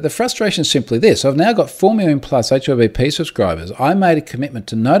said here, that the frustration is simply this. I've now got 4 million plus HIBP subscribers. I made a commitment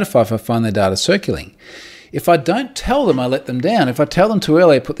to notify if I find their data circulating. If I don't tell them, I let them down. If I tell them too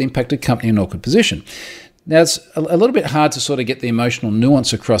early, I put the impacted company in an awkward position. Now, it's a little bit hard to sort of get the emotional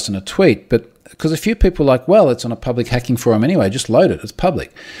nuance across in a tweet, but because a few people are like, well, it's on a public hacking forum anyway, just load it, it's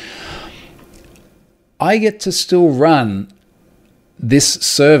public. I get to still run this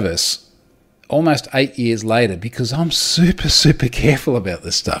service almost 8 years later because I'm super, super careful about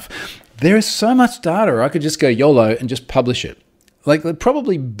this stuff. There is so much data, I could just go YOLO and just publish it. Like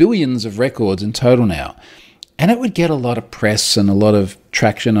probably billions of records in total now. And it would get a lot of press and a lot of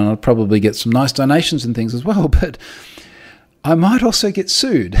traction, and I'd probably get some nice donations and things as well. But I might also get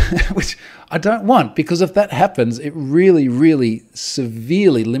sued, which I don't want, because if that happens, it really, really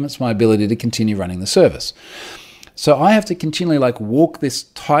severely limits my ability to continue running the service. So I have to continually walk this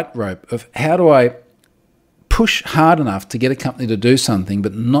tightrope of how do I push hard enough to get a company to do something,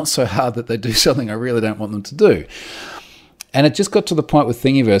 but not so hard that they do something I really don't want them to do. And it just got to the point with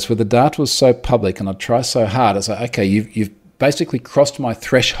Thingiverse where the data was so public and I'd try so hard. It's like, okay, you've basically crossed my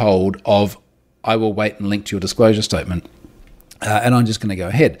threshold of I will wait and link to your disclosure statement, and I'm just going to go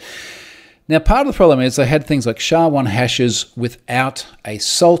ahead. Now, part of the problem is they had things like SHA-1 hashes without a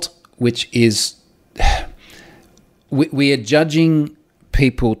SALT, which is... We are judging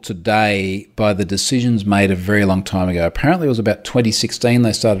people today by the decisions made a very long time ago. Apparently it was about 2016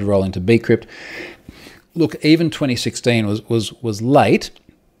 they started rolling to Bcrypt. Look, even 2016 was late,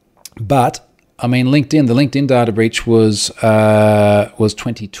 but I mean the LinkedIn data breach was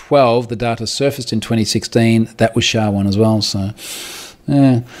 2012. The data surfaced in 2016. That was SHA-1 as well. So,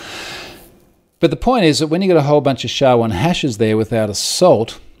 yeah. But the point is that when you got a whole bunch of SHA-1 hashes there without a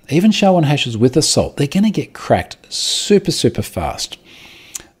SALT, even SHA-1 hashes with a SALT, they're going to get cracked super, super fast.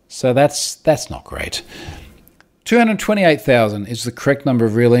 So that's not great. 228,000 is the correct number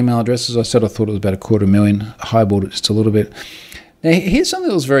of real email addresses. I said I thought it was about 250,000. Highballed it just a little bit. Now, here's something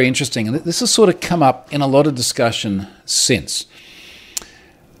that was very interesting, and this has sort of come up in a lot of discussion since.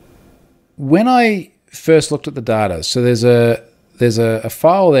 When I first looked at the data, so there's a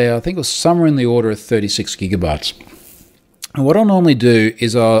file there, I think it was somewhere in the order of 36 gigabytes. And what I'll normally do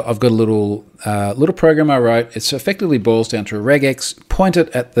is I've got a little program I wrote. It effectively boils down to a regex, point it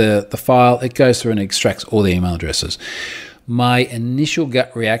at the file, it goes through and extracts all the email addresses. My initial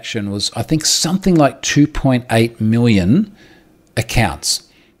gut reaction was, I think, something like 2.8 million accounts.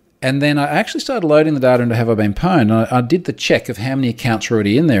 And then I actually started loading the data into Have I Been Pwned, and I did the check of how many accounts are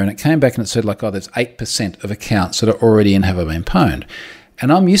already in there, and it came back and it said there's 8% of accounts that are already in Have I Been Pwned.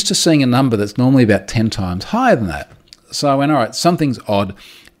 And I'm used to seeing a number that's normally about 10 times higher than that. So I went, all right, something's odd.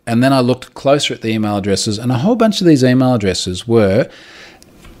 And then I looked closer at the email addresses, and a whole bunch of these email addresses were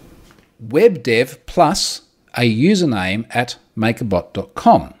webdev plus a username at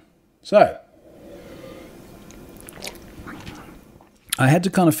makerbot.com. So I had to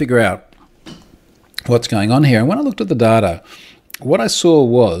kind of figure out what's going on here. And when I looked at the data, what I saw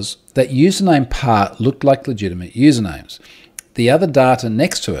was that username part looked like legitimate usernames. The other data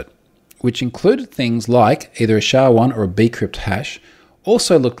next to it, which included things like either a SHA-1 or a Bcrypt hash,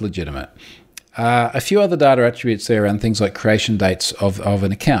 also looked legitimate. A few other data attributes there around things like creation dates of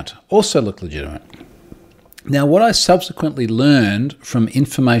an account also looked legitimate. Now, what I subsequently learned from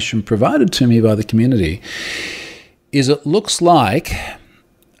information provided to me by the community is it looks like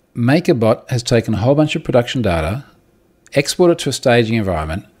MakerBot has taken a whole bunch of production data, exported it to a staging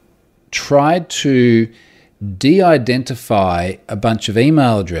environment, tried to de-identify a bunch of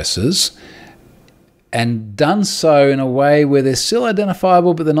email addresses, and done so in a way where they're still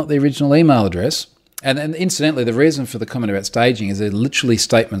identifiable, but they're not the original email address. And incidentally, the reason for the comment about staging is there are literally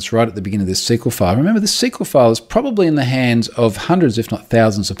statements right at the beginning of this SQL file. Remember, this SQL file is probably in the hands of hundreds, if not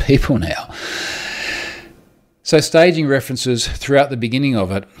thousands of people now. So staging references throughout the beginning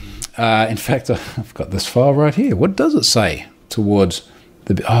of it. In fact, I've got this file right here. What does it say towards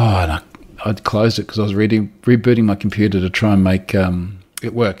the... and I'd closed it because I was rebooting my computer to try and make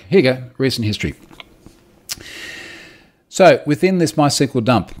it work. Here you go, recent history. So within this MySQL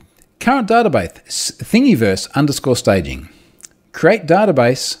dump, current database, Thingiverse_staging. Create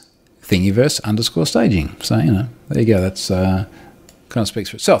database, Thingiverse_staging. So, there you go. That's kind of speaks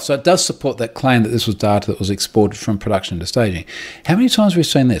for itself. So it does support that claim that this was data that was exported from production to staging. How many times have we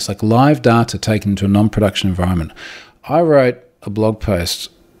seen this? Like live data taken into a non-production environment. I wrote a blog post,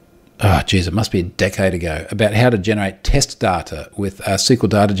 it must be a decade ago, about how to generate test data with a SQL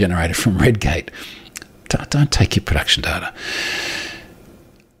data generator from Redgate. Don't take your production data.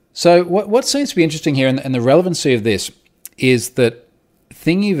 So what seems to be interesting here, and the relevancy of this, is that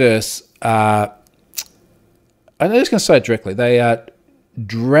Thingiverse are, I'm just going to say it directly, they are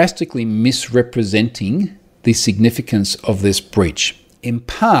drastically misrepresenting the significance of this breach, in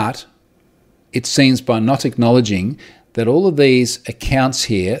part it seems, by not acknowledging that all of these accounts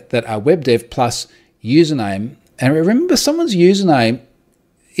here that are webdev plus username, and remember, someone's username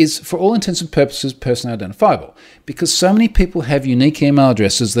is, for all intents and purposes, personally identifiable, because so many people have unique email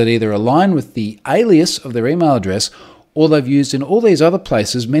addresses that either align with the alias of their email address or they've used in all these other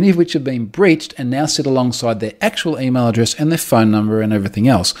places, many of which have been breached and now sit alongside their actual email address and their phone number and everything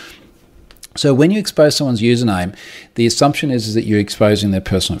else. So when you expose someone's username, the assumption is that you're exposing their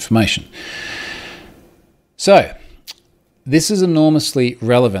personal information. So this is enormously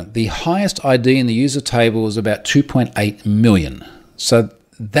relevant. The highest ID in the user table is about 2.8 million. So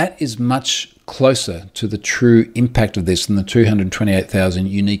that is much closer to the true impact of this than the 228,000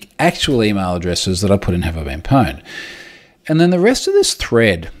 unique actual email addresses that I put in Have I Been Pwned. And then the rest of this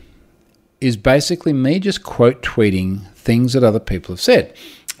thread is basically me just quote tweeting things that other people have said.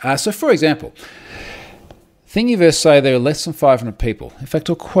 So for example, Thingiverse say there are less than 500 people. In fact,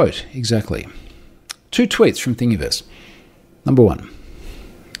 I'll quote exactly. 2 tweets from Thingiverse. Number 1,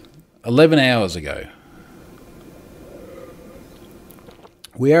 11 hours ago.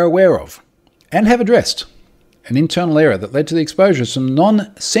 We are aware of and have addressed an internal error that led to the exposure of some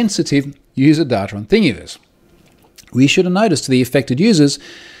non-sensitive user data on Thingiverse. We issued a notice to the affected users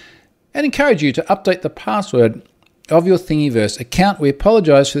and encourage you to update the password of your Thingiverse account. We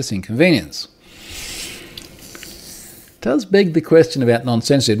apologise for this inconvenience. It does beg the question about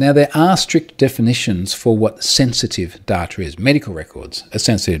non-sensitive. Now, there are strict definitions for what sensitive data is. Medical records are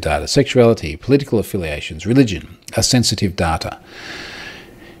sensitive data. Sexuality, political affiliations, religion are sensitive data.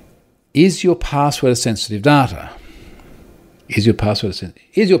 Is your password sensitive data? Is your password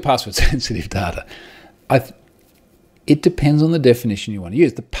sensitive data? It depends on the definition you want to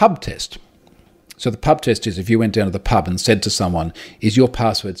use. The pub test. So the pub test is if you went down to the pub and said to someone, is your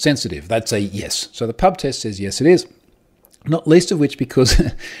password sensitive? They'd say yes. So the pub test says yes, it is. Not least of which because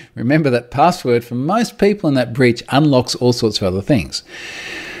remember that password for most people in that breach unlocks all sorts of other things.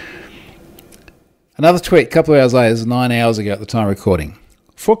 Another tweet a couple of hours later, this is 9 hours ago at the time of recording.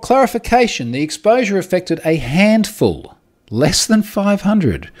 For clarification, the exposure affected a handful, less than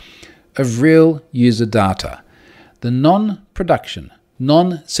 500, of real user data. The non-production,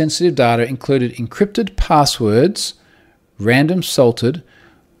 non-sensitive data included encrypted passwords, random salted,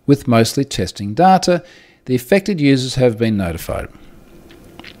 with mostly testing data. The affected users have been notified.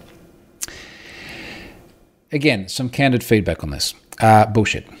 Again, some candid feedback on this.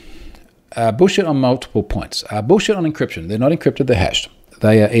 Bullshit. Bullshit on multiple points. Bullshit on encryption. They're not encrypted, they're hashed.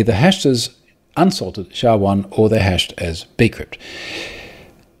 They are either hashed as unsalted SHA-1 or they're hashed as bcrypt.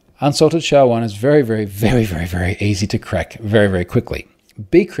 Unsalted SHA-1 is very, very, very, very, very easy to crack very, very quickly.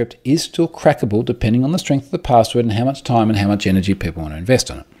 Bcrypt is still crackable depending on the strength of the password and how much time and how much energy people want to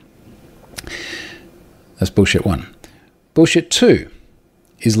invest in it. That's bullshit 1. Bullshit 2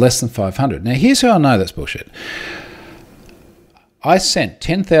 is less than 500. Now here's how I know that's bullshit. I sent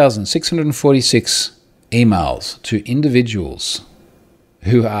 10,646 emails to individuals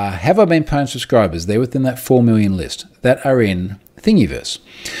who are Have I Been Pwned subscribers. They're within that 4 million list that are in Thingiverse.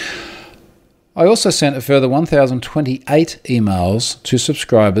 I also sent a further 1,028 emails to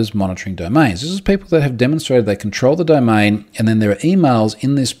subscribers monitoring domains. This is people that have demonstrated they control the domain, and then there are emails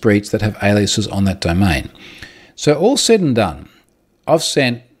in this breach that have aliases on that domain. So all said and done, I've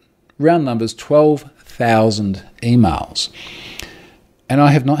sent, round numbers, 12,000 emails. And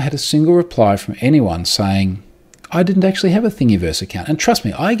I have not had a single reply from anyone saying, I didn't actually have a Thingiverse account. And trust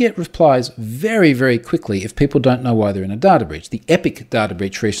me, I get replies very, very quickly if people don't know why they're in a data breach. The Epic data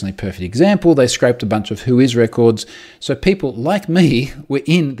breach recently, perfect example. They scraped a bunch of Whois records. So people like me were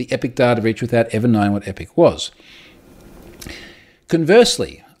in the Epic data breach without ever knowing what Epic was.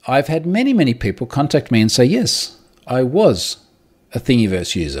 Conversely, I've had many, many people contact me and say, yes, I was a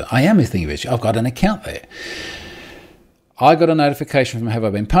Thingiverse user. I am a Thingiverse user. I've got an account there. I got a notification from Have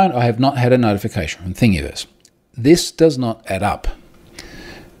I Been Pwned. I have not had a notification from Thingiverse. This does not add up.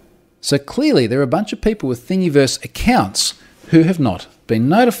 So clearly there are a bunch of people with Thingiverse accounts who have not been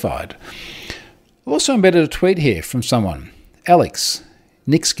notified. I've also embedded a tweet here from someone, Alex,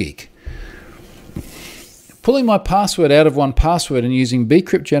 NixGeek. Pulling my password out of 1Password and using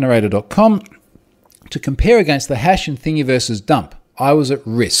bcryptgenerator.com to compare against the hash in Thingiverse's dump. I was at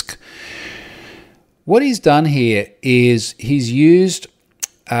risk. What he's done here is he's used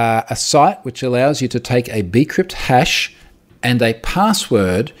a site which allows you to take a bcrypt hash and a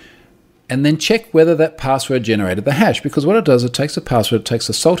password and then check whether that password generated the hash. Because what it does, it takes the password, it takes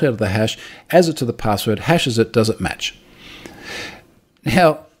the salt out of the hash, adds it to the password, hashes it, does it match?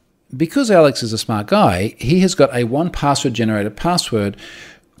 Now, because Alex is a smart guy, he has got a 1Password generated password,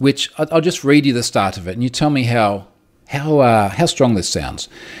 which I'll just read you the start of it and you tell me how strong this sounds.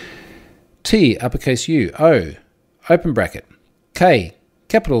 T, uppercase U, O, open bracket, K,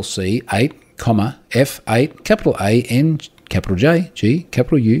 capital C, 8, comma, F, 8, capital A, N, capital J, G,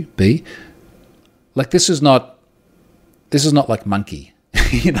 capital U, B. Like this is not like monkey,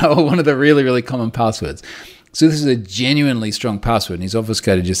 or one of the really, really common passwords. So this is a genuinely strong password, and he's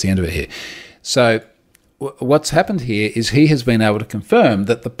obfuscated just the end of it here. So what's happened here is he has been able to confirm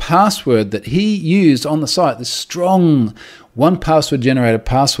that the password that he used on the site, this strong one password generator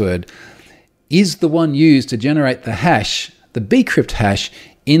password, is the one used to generate the hash, the bcrypt hash,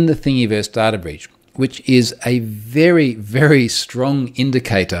 in the Thingiverse data breach, which is a very, very strong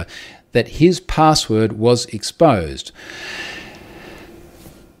indicator that his password was exposed.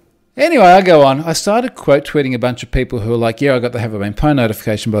 Anyway, I go on. I started quote tweeting a bunch of people who are like, yeah, I got the Have I Been Pwned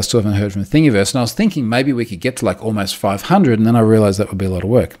notification, but I still haven't heard from Thingiverse. And I was thinking maybe we could get to like almost 500, and then I realized that would be a lot of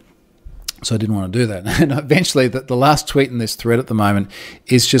work. So I didn't want to do that. And eventually, the last tweet in this thread at the moment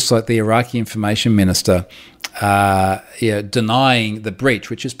is just like the Iraqi information minister denying the breach,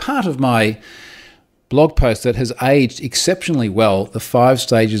 which is part of my blog post that has aged exceptionally well, the 5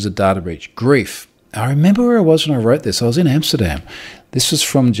 stages of data breach. Grief. I remember where I was when I wrote this. I was in Amsterdam. This was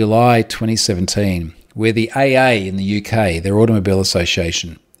from July 2017, where the AA in the UK, their automobile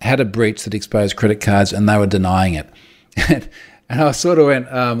association, had a breach that exposed credit cards and they were denying it. And I sort of went,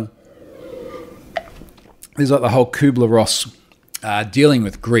 there's like the whole Kubler-Ross dealing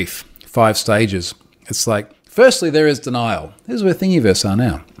with grief, 5 stages. It's like, firstly, there is denial. This is where Thingiverse are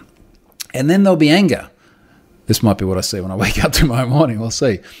now. And then there'll be anger. This might be what I see when I wake up tomorrow morning. We'll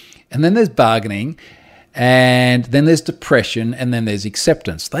see. And then there's bargaining, and then there's depression, and then there's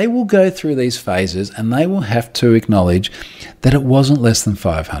acceptance. They will go through these phases, and they will have to acknowledge that it wasn't less than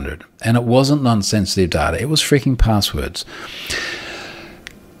 500, and it wasn't non-sensitive data. It was freaking passwords.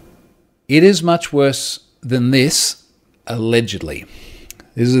 It is much worse than this, allegedly.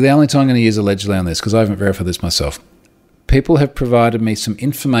 This is the only time I'm going to use allegedly on this, because I haven't verified this myself. People have provided me some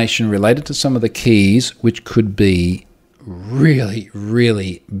information related to some of the keys, which could be really,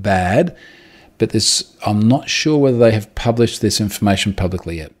 really bad. But I'm not sure whether they have published this information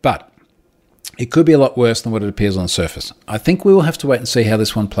publicly yet. But it could be a lot worse than what it appears on the surface. I think we will have to wait and see how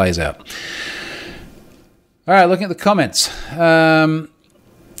this one plays out. All right, looking at the comments.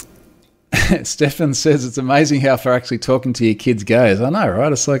 Stefan says it's amazing how far actually talking to your kids goes. I know,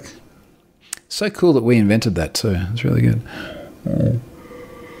 right? It's like so cool that we invented that too. It's really good.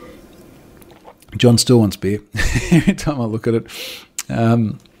 John still wants beer every time I look at it.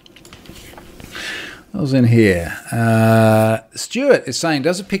 I was in here. Stuart is saying,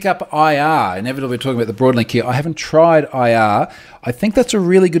 does it pick up IR? Inevitably, we're talking about the Broadlink here. I haven't tried IR. I think that's a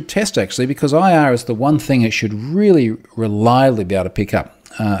really good test, actually, because IR is the one thing it should really reliably be able to pick up.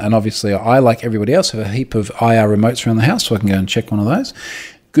 And obviously, I, like everybody else, have a heap of IR remotes around the house, so I can go and check one of those.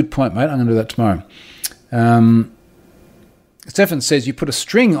 Good point, mate. I'm going to do that tomorrow. Stefan says, you put a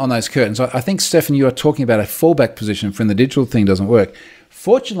string on those curtains. I think, Stefan, you are talking about a fallback position for when the digital thing doesn't work.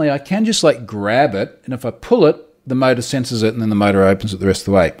 Fortunately, I can just like grab it, and if I pull it, the motor senses it, and then the motor opens it the rest of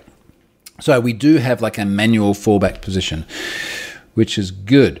the way. So we do have like a manual fallback position, which is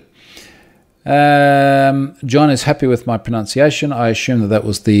good. John is happy with my pronunciation. I assume that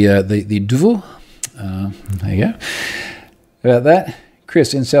was the duvel. There you go. About that.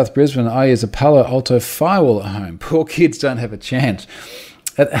 Chris, in South Brisbane, I use a Palo Alto firewall at home. Poor kids don't have a chance.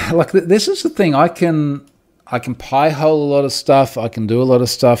 Like this is the thing. I can pie hole a lot of stuff. I can do a lot of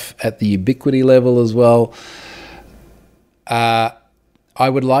stuff at the ubiquity level as well. I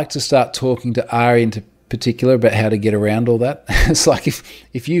would like to start talking to Ari in particular about how to get around all that. It's like if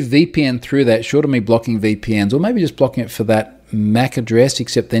you VPN through that, short of me blocking VPNs, or maybe just blocking it for that MAC address,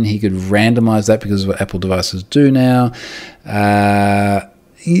 except then he could randomize that because of what Apple devices do now.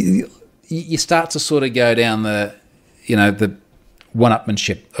 You start to sort of go down the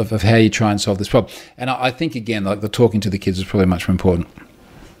one-upmanship of how you try and solve this problem. And I think, again, like the talking to the kids is probably much more important.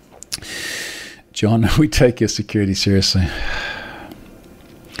 John, we take your security seriously.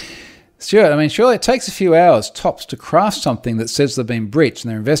 Stuart, I mean, surely it takes a few hours tops to craft something that says they've been breached and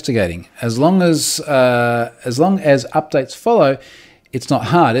they're investigating. As long as updates follow, it's not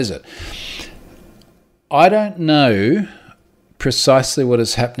hard, is it? I don't know precisely what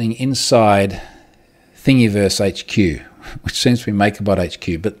is happening inside Thingiverse HQ, which seems to be MakerBot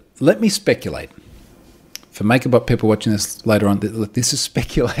HQ, but let me speculate. For MakerBot people watching this later on, this is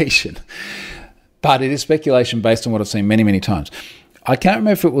speculation, but it is speculation based on what I've seen many, many times. I can't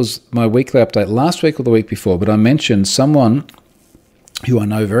remember if it was my weekly update last week or the week before, but I mentioned someone who I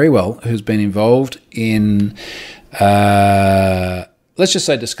know very well who's been involved in, let's just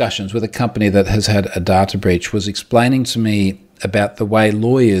say discussions with a company that has had a data breach, was explaining to me about the way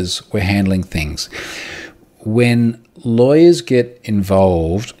lawyers were handling things. When lawyers get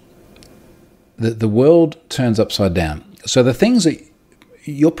involved, the world turns upside down. So the things that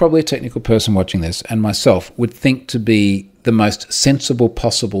you're probably a technical person watching this, and myself, would think to be the most sensible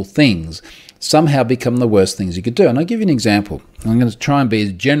possible things somehow become the worst things you could do. And I'll give you an example. I'm going to try and be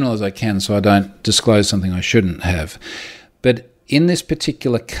as general as I can so I don't disclose something I shouldn't have. But in this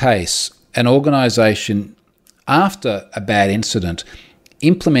particular case, an organisation, after a bad incident,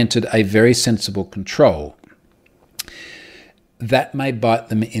 implemented a very sensible control that may bite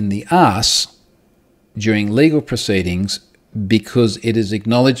them in the arse during legal proceedings, because it is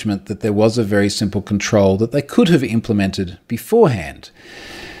acknowledgement that there was a very simple control that they could have implemented beforehand.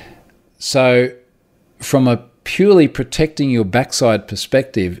 So from a purely protecting your backside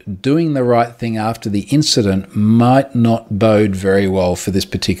perspective, doing the right thing after the incident might not bode very well for this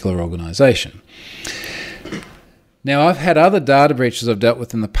particular organisation. Now, I've had other data breaches I've dealt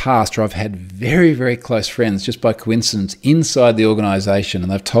with in the past where I've had very, very close friends just by coincidence inside the organisation,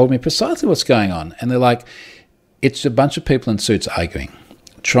 and they've told me precisely what's going on. And they're like, it's a bunch of people in suits arguing,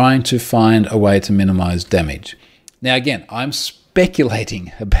 trying to find a way to minimise damage. Now, again, I'm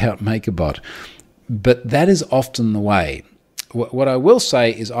speculating about MakerBot, but that is often the way. What I will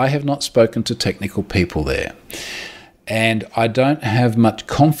say is I have not spoken to technical people there, and I don't have much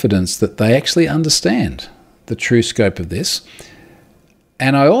confidence that they actually understand the true scope of this.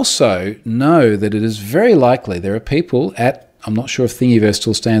 And I also know that it is very likely there are people at, I'm not sure if Thingiverse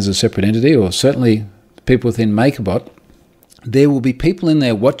still stands as a separate entity, or certainly people within MakerBot, there will be people in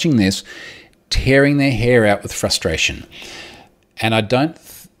there watching this tearing their hair out with frustration. And I don't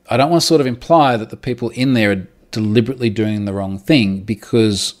want to sort of imply that the people in there are deliberately doing the wrong thing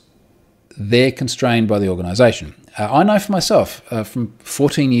because they're constrained by the organisation. I know for myself, from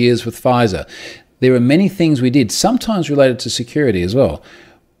 14 years with Pfizer, there are many things we did, sometimes related to security as well,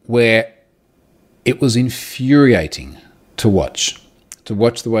 where it was infuriating to watch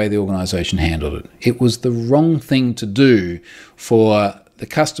the way the organisation handled it. It was the wrong thing to do for the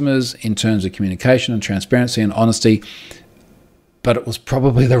customers in terms of communication and transparency and honesty, but it was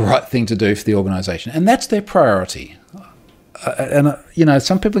probably the right thing to do for the organisation. And that's their priority.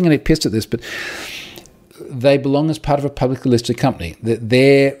 Some people are going to get pissed at this, but they belong as part of a publicly listed company.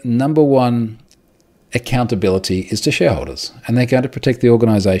 Their number one accountability is to shareholders, and they're going to protect the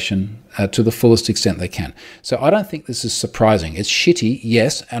organisation to the fullest extent they can. So I don't think this is surprising. It's shitty,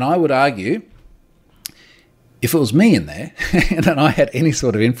 yes, and I would argue if it was me in there and I had any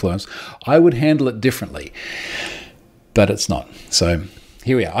sort of influence, I would handle it differently. But it's not. So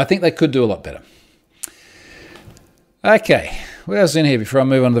here we are. I think they could do a lot better. Okay, what else is in here before I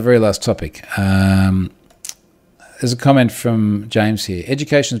move on to the very last topic? There's a comment from James here.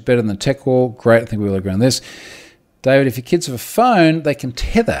 Education is better than the tech wall. Great, I think we all agree on this. David, if your kids have a phone, they can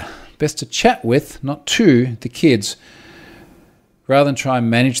tether. Best to chat with, not to, the kids, rather than try and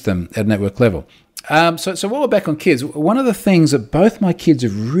manage them at network level. So while we're back on kids, one of the things that both my kids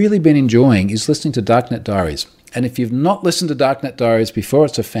have really been enjoying is listening to Darknet Diaries. And if you've not listened to Darknet Diaries before,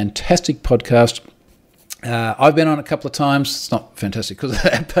 it's a fantastic podcast. I've been on a couple of times. It's not fantastic because of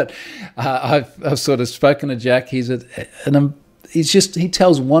that, but I've sort of spoken to Jack. He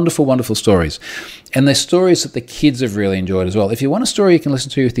tells wonderful, wonderful stories, and they're stories that the kids have really enjoyed as well. If you want a story you can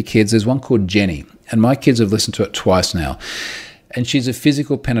listen to with your kids, there's one called Jenny, and my kids have listened to it twice now. And she's a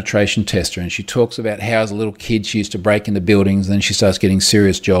physical penetration tester, and she talks about how as a little kid she used to break into buildings, and then she starts getting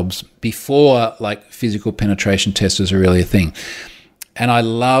serious jobs before physical penetration testers are really a thing. And I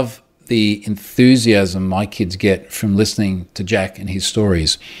love the enthusiasm my kids get from listening to Jack and his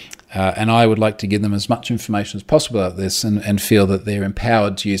stories. And I would like to give them as much information as possible about this and feel that they're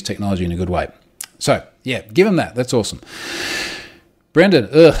empowered to use technology in a good way. So, yeah, give them that. That's awesome. Brendan,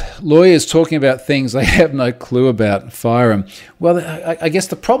 lawyers talking about things they have no clue about, fire them. Well, I guess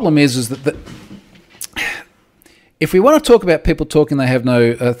the problem is that if we want to talk about people talking they have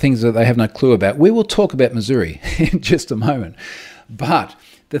no things that they have no clue about, we will talk about Missouri in just a moment. But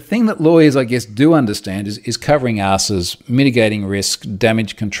the thing that lawyers, I guess, do understand is covering asses, mitigating risk,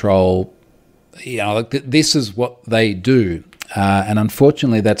 damage control. This is what they do. And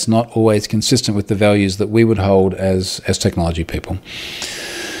unfortunately, that's not always consistent with the values that we would hold as technology people.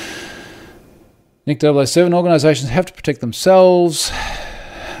 Nick 007, organisations have to protect themselves.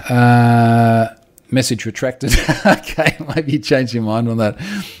 Message retracted. Okay, maybe you changed your mind on that.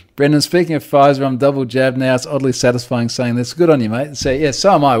 Brendan, speaking of Pfizer, I'm double jabbed now. It's oddly satisfying saying this. Good on you, mate. So, yeah,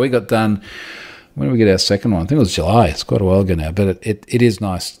 so am I. We got done. When did we get our second one? I think it was July. It's quite a while ago now, but it is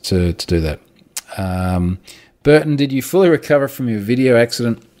nice to do that. Burton, did you fully recover from your video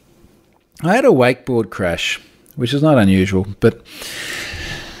accident? I had a wakeboard crash which is not unusual. But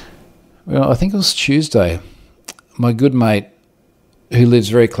I think it was Tuesday. My good mate, who lives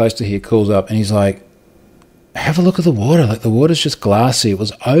very close to here, calls up and he's like, have a look at the water. Like, the water's just glassy. It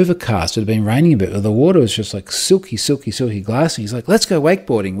was overcast. It had been raining a bit, but the water was just like silky glassy. He's like, let's go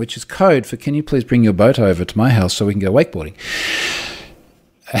wakeboarding, which is code for, can you please bring your boat over to my house so we can go wakeboarding?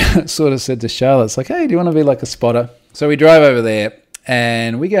 I sort of said to Charlotte, it's like, hey, do you want to be like a spotter? So we drive over there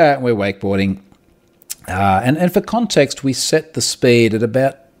and we go out and we're wakeboarding. And for context, we set the speed at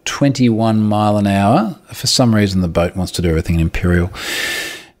about 21 mile an hour. For some reason, the boat wants to do everything in imperial.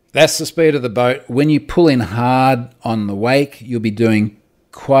 That's the speed of the boat. When you pull in hard on the wake, you'll be doing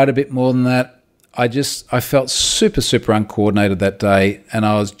quite a bit more than that. I felt super uncoordinated that day, and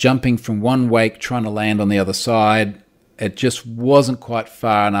I was jumping from one wake trying to land on the other side. It just wasn't quite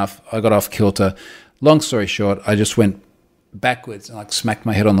far enough. I got off kilter. Long story short, I just went backwards and like smacked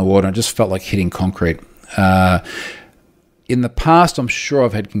my head on the water. I just felt like hitting concrete. In the past, I'm sure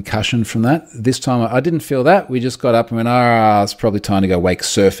I've had concussion from that. This time, I didn't feel that. We just got up and went, it's probably time to go wake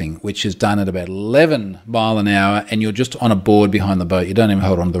surfing, which is done at about 11 mile an hour, and you're just on a board behind the boat. You don't even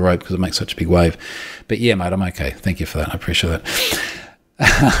hold onto the rope because it makes such a big wave. But yeah, mate, I'm okay. Thank you for that. I appreciate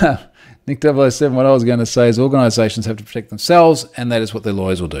that. Nick 007, what I was going to say is organisations have to protect themselves, and that is what their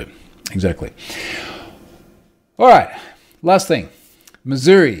lawyers will do. Exactly. All right, last thing.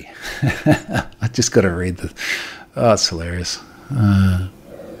 Missouri. I just got to read this. Oh, it's hilarious.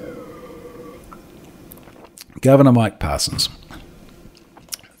 Governor Mike Parsons.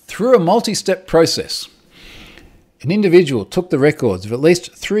 Through a multi-step process, an individual took the records of at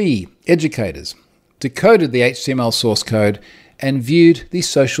least 3 educators, decoded the HTML source code, and viewed the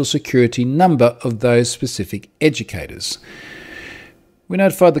social security number of those specific educators. We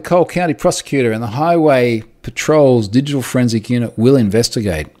notified the Cole County prosecutor, and the Highway Patrol's Digital Forensic Unit will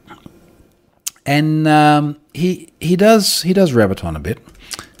investigate. And he does rabbit on a bit.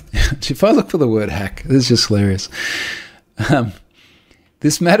 If I look for the word hack, this is just hilarious.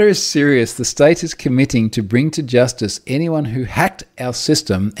 This matter is serious. The state is committing to bring to justice anyone who hacked our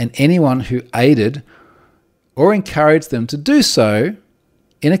system and anyone who aided or encouraged them to do so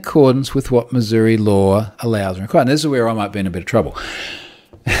in accordance with what Missouri law allows and requires. And this is where I might be in a bit of trouble.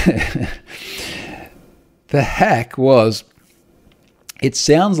 The hack was... It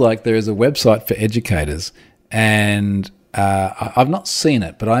sounds like there is a website for educators, and I've not seen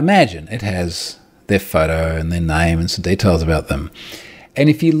it, but I imagine it has their photo and their name and some details about them. And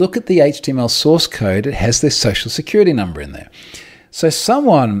if you look at the HTML source code, it has their social security number in there. So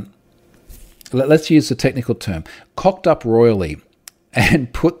someone, let's use the technical term, cocked up royally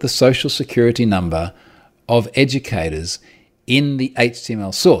and put the social security number of educators in the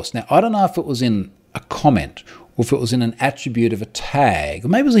HTML source. Now, I don't know if it was in a comment or if it was in an attribute of a tag, or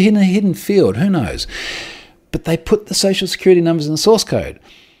maybe it was in a hidden field, who knows. But they put the social security numbers in the source code.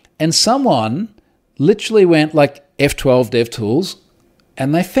 And someone literally went like F12 DevTools,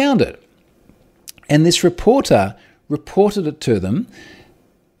 and they found it. And this reporter reported it to them.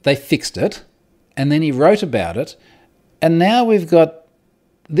 They fixed it, and then he wrote about it. And now we've got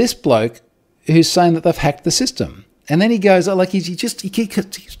this bloke who's saying that they've hacked the system. And then he goes, he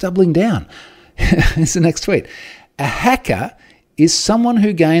keeps doubling down. It's the next tweet. A hacker is someone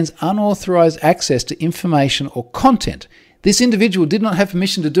who gains unauthorized access to information or content. This individual did not have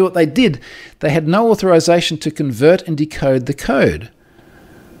permission to do what they did. They had no authorization to convert and decode the code.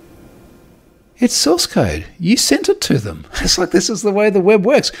 It's source code. You sent it to them. It's like, this is the way the web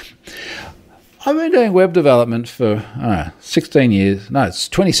works. I've been doing web development for 16 years. No, it's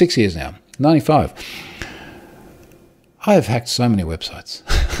 26 years now. 95. I have hacked so many websites.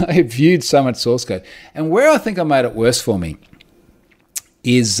 I have viewed so much source code. And where I think I made it worse for me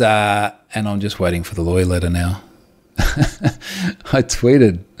is, and I'm just waiting for the lawyer letter now. I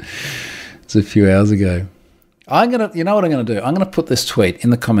tweeted, it's a few hours ago. You know what I'm going to do? I'm going to put this tweet in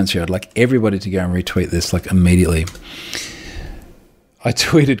the comments here. I'd like everybody to go and retweet this like immediately. I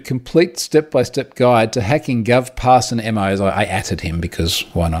tweeted complete step-by-step guide to hacking Gov Parson MOs. I atted him because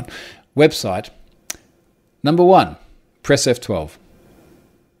why not? Website. Number 1. Press F12.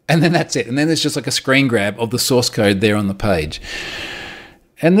 And then that's it. And then there's just like a screen grab of the source code there on the page.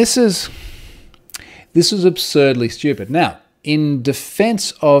 And this is absurdly stupid. Now, in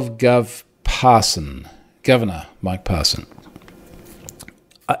defense of Governor Mike Parson,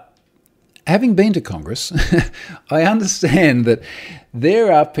 having been to Congress, I understand that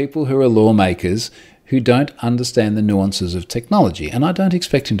there are people who are lawmakers who don't understand the nuances of technology, and I don't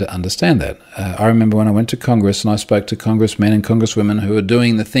expect him to understand that. I remember when I went to Congress and I spoke to congressmen and congresswomen who were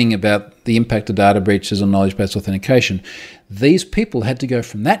doing the thing about the impact of data breaches on knowledge-based authentication. These people had to go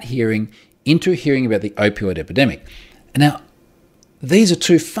from that hearing into hearing about the opioid epidemic. Now, these are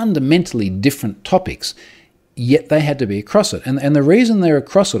two fundamentally different topics, yet they had to be across it. And the reason they're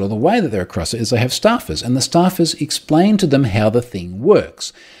across it, or the way that they're across it, is they have staffers, and the staffers explain to them how the thing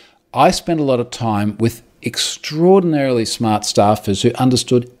works. I spent a lot of time with extraordinarily smart staffers who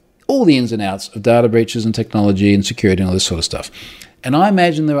understood all the ins and outs of data breaches and technology and security and all this sort of stuff. And I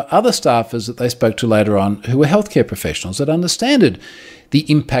imagine there were other staffers that they spoke to later on who were healthcare professionals that understood the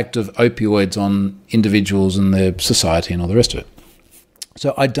impact of opioids on individuals and their society and all the rest of it.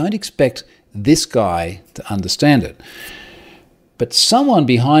 So I don't expect this guy to understand it. But someone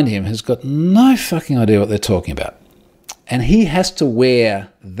behind him has got no fucking idea what they're talking about. And he has to wear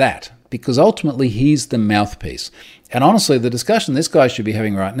that because ultimately he's the mouthpiece. And honestly, the discussion this guy should be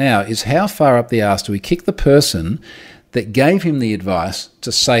having right now is how far up the arse do we kick the person that gave him the advice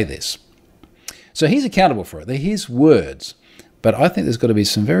to say this? So he's accountable for it. They're his words. But I think there's got to be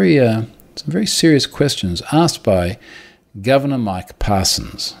some very serious questions asked by Governor Mike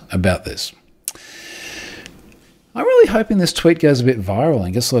Parsons about this. I'm really hoping this tweet goes a bit viral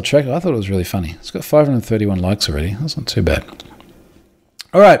and gets a lot of traction. I thought it was really funny. It's got 531 likes already. That's not too bad.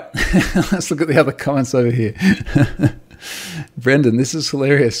 All right, let's look at the other comments over here. Brendan, this is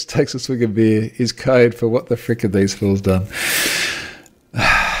hilarious. Takes a swig of beer is code for what the frick have these fools done.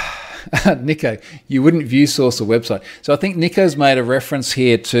 Nico, you wouldn't view source a website. So I think Nico's made a reference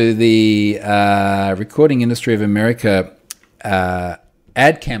here to the Recording Industry of America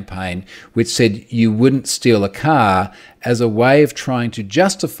ad campaign, which said you wouldn't steal a car as a way of trying to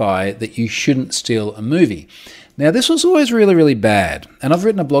justify that you shouldn't steal a movie. Now, this was always really, really bad. And I've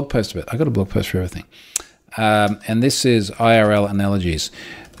written a blog post about it. I've got a blog post for everything. And this is IRL analogies.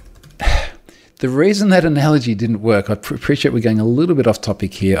 The reason that analogy didn't work, I appreciate we're going a little bit off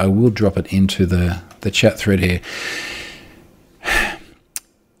topic here. I will drop it into the chat thread here.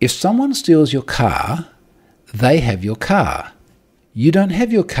 If someone steals your car, they have your car. You don't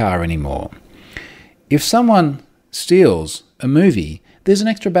have your car anymore. If someone steals a movie, there's an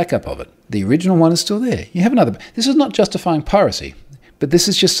extra backup of it. The original one is still there. You have another. This is not justifying piracy, but this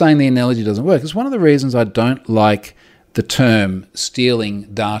is just saying the analogy doesn't work. It's one of the reasons I don't like the term stealing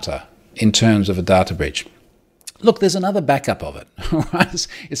data in terms of a data breach. Look, there's another backup of it. Right?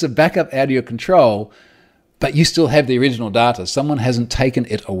 It's a backup out of your control, but you still have the original data. Someone hasn't taken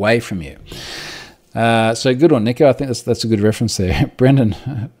it away from you. So good one, Nico. I think that's a good reference there. Brendan,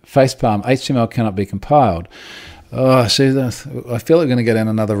 facepalm, HTML cannot be compiled. Oh, see, I feel like we're going to go down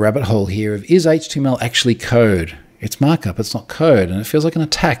another rabbit hole here of is HTML actually code? It's markup, it's not code, and it feels like an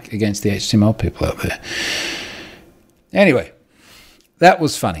attack against the HTML people out there. Anyway, that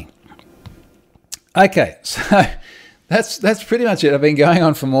was funny. Okay, so that's pretty much it. I've been going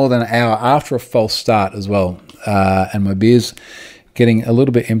on for more than an hour after a false start as well, and my beer's getting a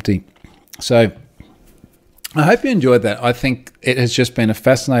little bit empty. So I hope you enjoyed that. I think it has just been a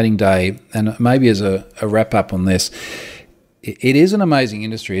fascinating day, and maybe as a wrap-up on this, it is an amazing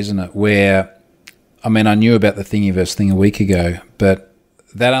industry, isn't it, where, I mean, I knew about the Thingiverse thing a week ago, but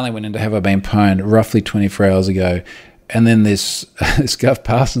that only went into Have I Been Pwned roughly 24 hours ago, and then this Gov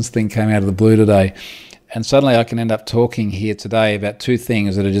Parsons thing came out of the blue today, and suddenly I can end up talking here today about two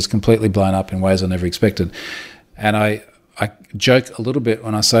things that are just completely blown up in ways I never expected. And I joke a little bit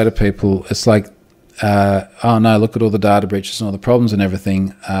when I say to people, it's like, oh no, look at all the data breaches and all the problems and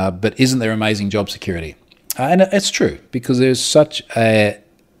everything, but isn't there amazing job security? And it's true, because there's such a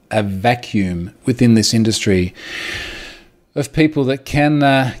vacuum within this industry of people that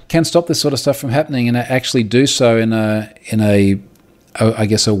can stop this sort of stuff from happening and actually do so in a I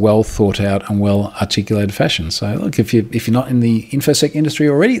guess a well thought out and well articulated fashion. So look, if you're not in the InfoSec industry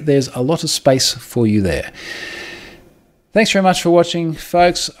already, there's a lot of space for you there. Thanks very much for watching,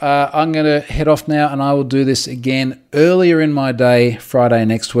 folks. I'm going to head off now, and I will do this again earlier in my day, Friday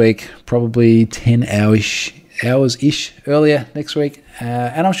next week, probably 10 hours-ish earlier next week.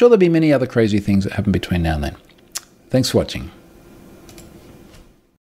 And I'm sure there'll be many other crazy things that happen between now and then. Thanks for watching.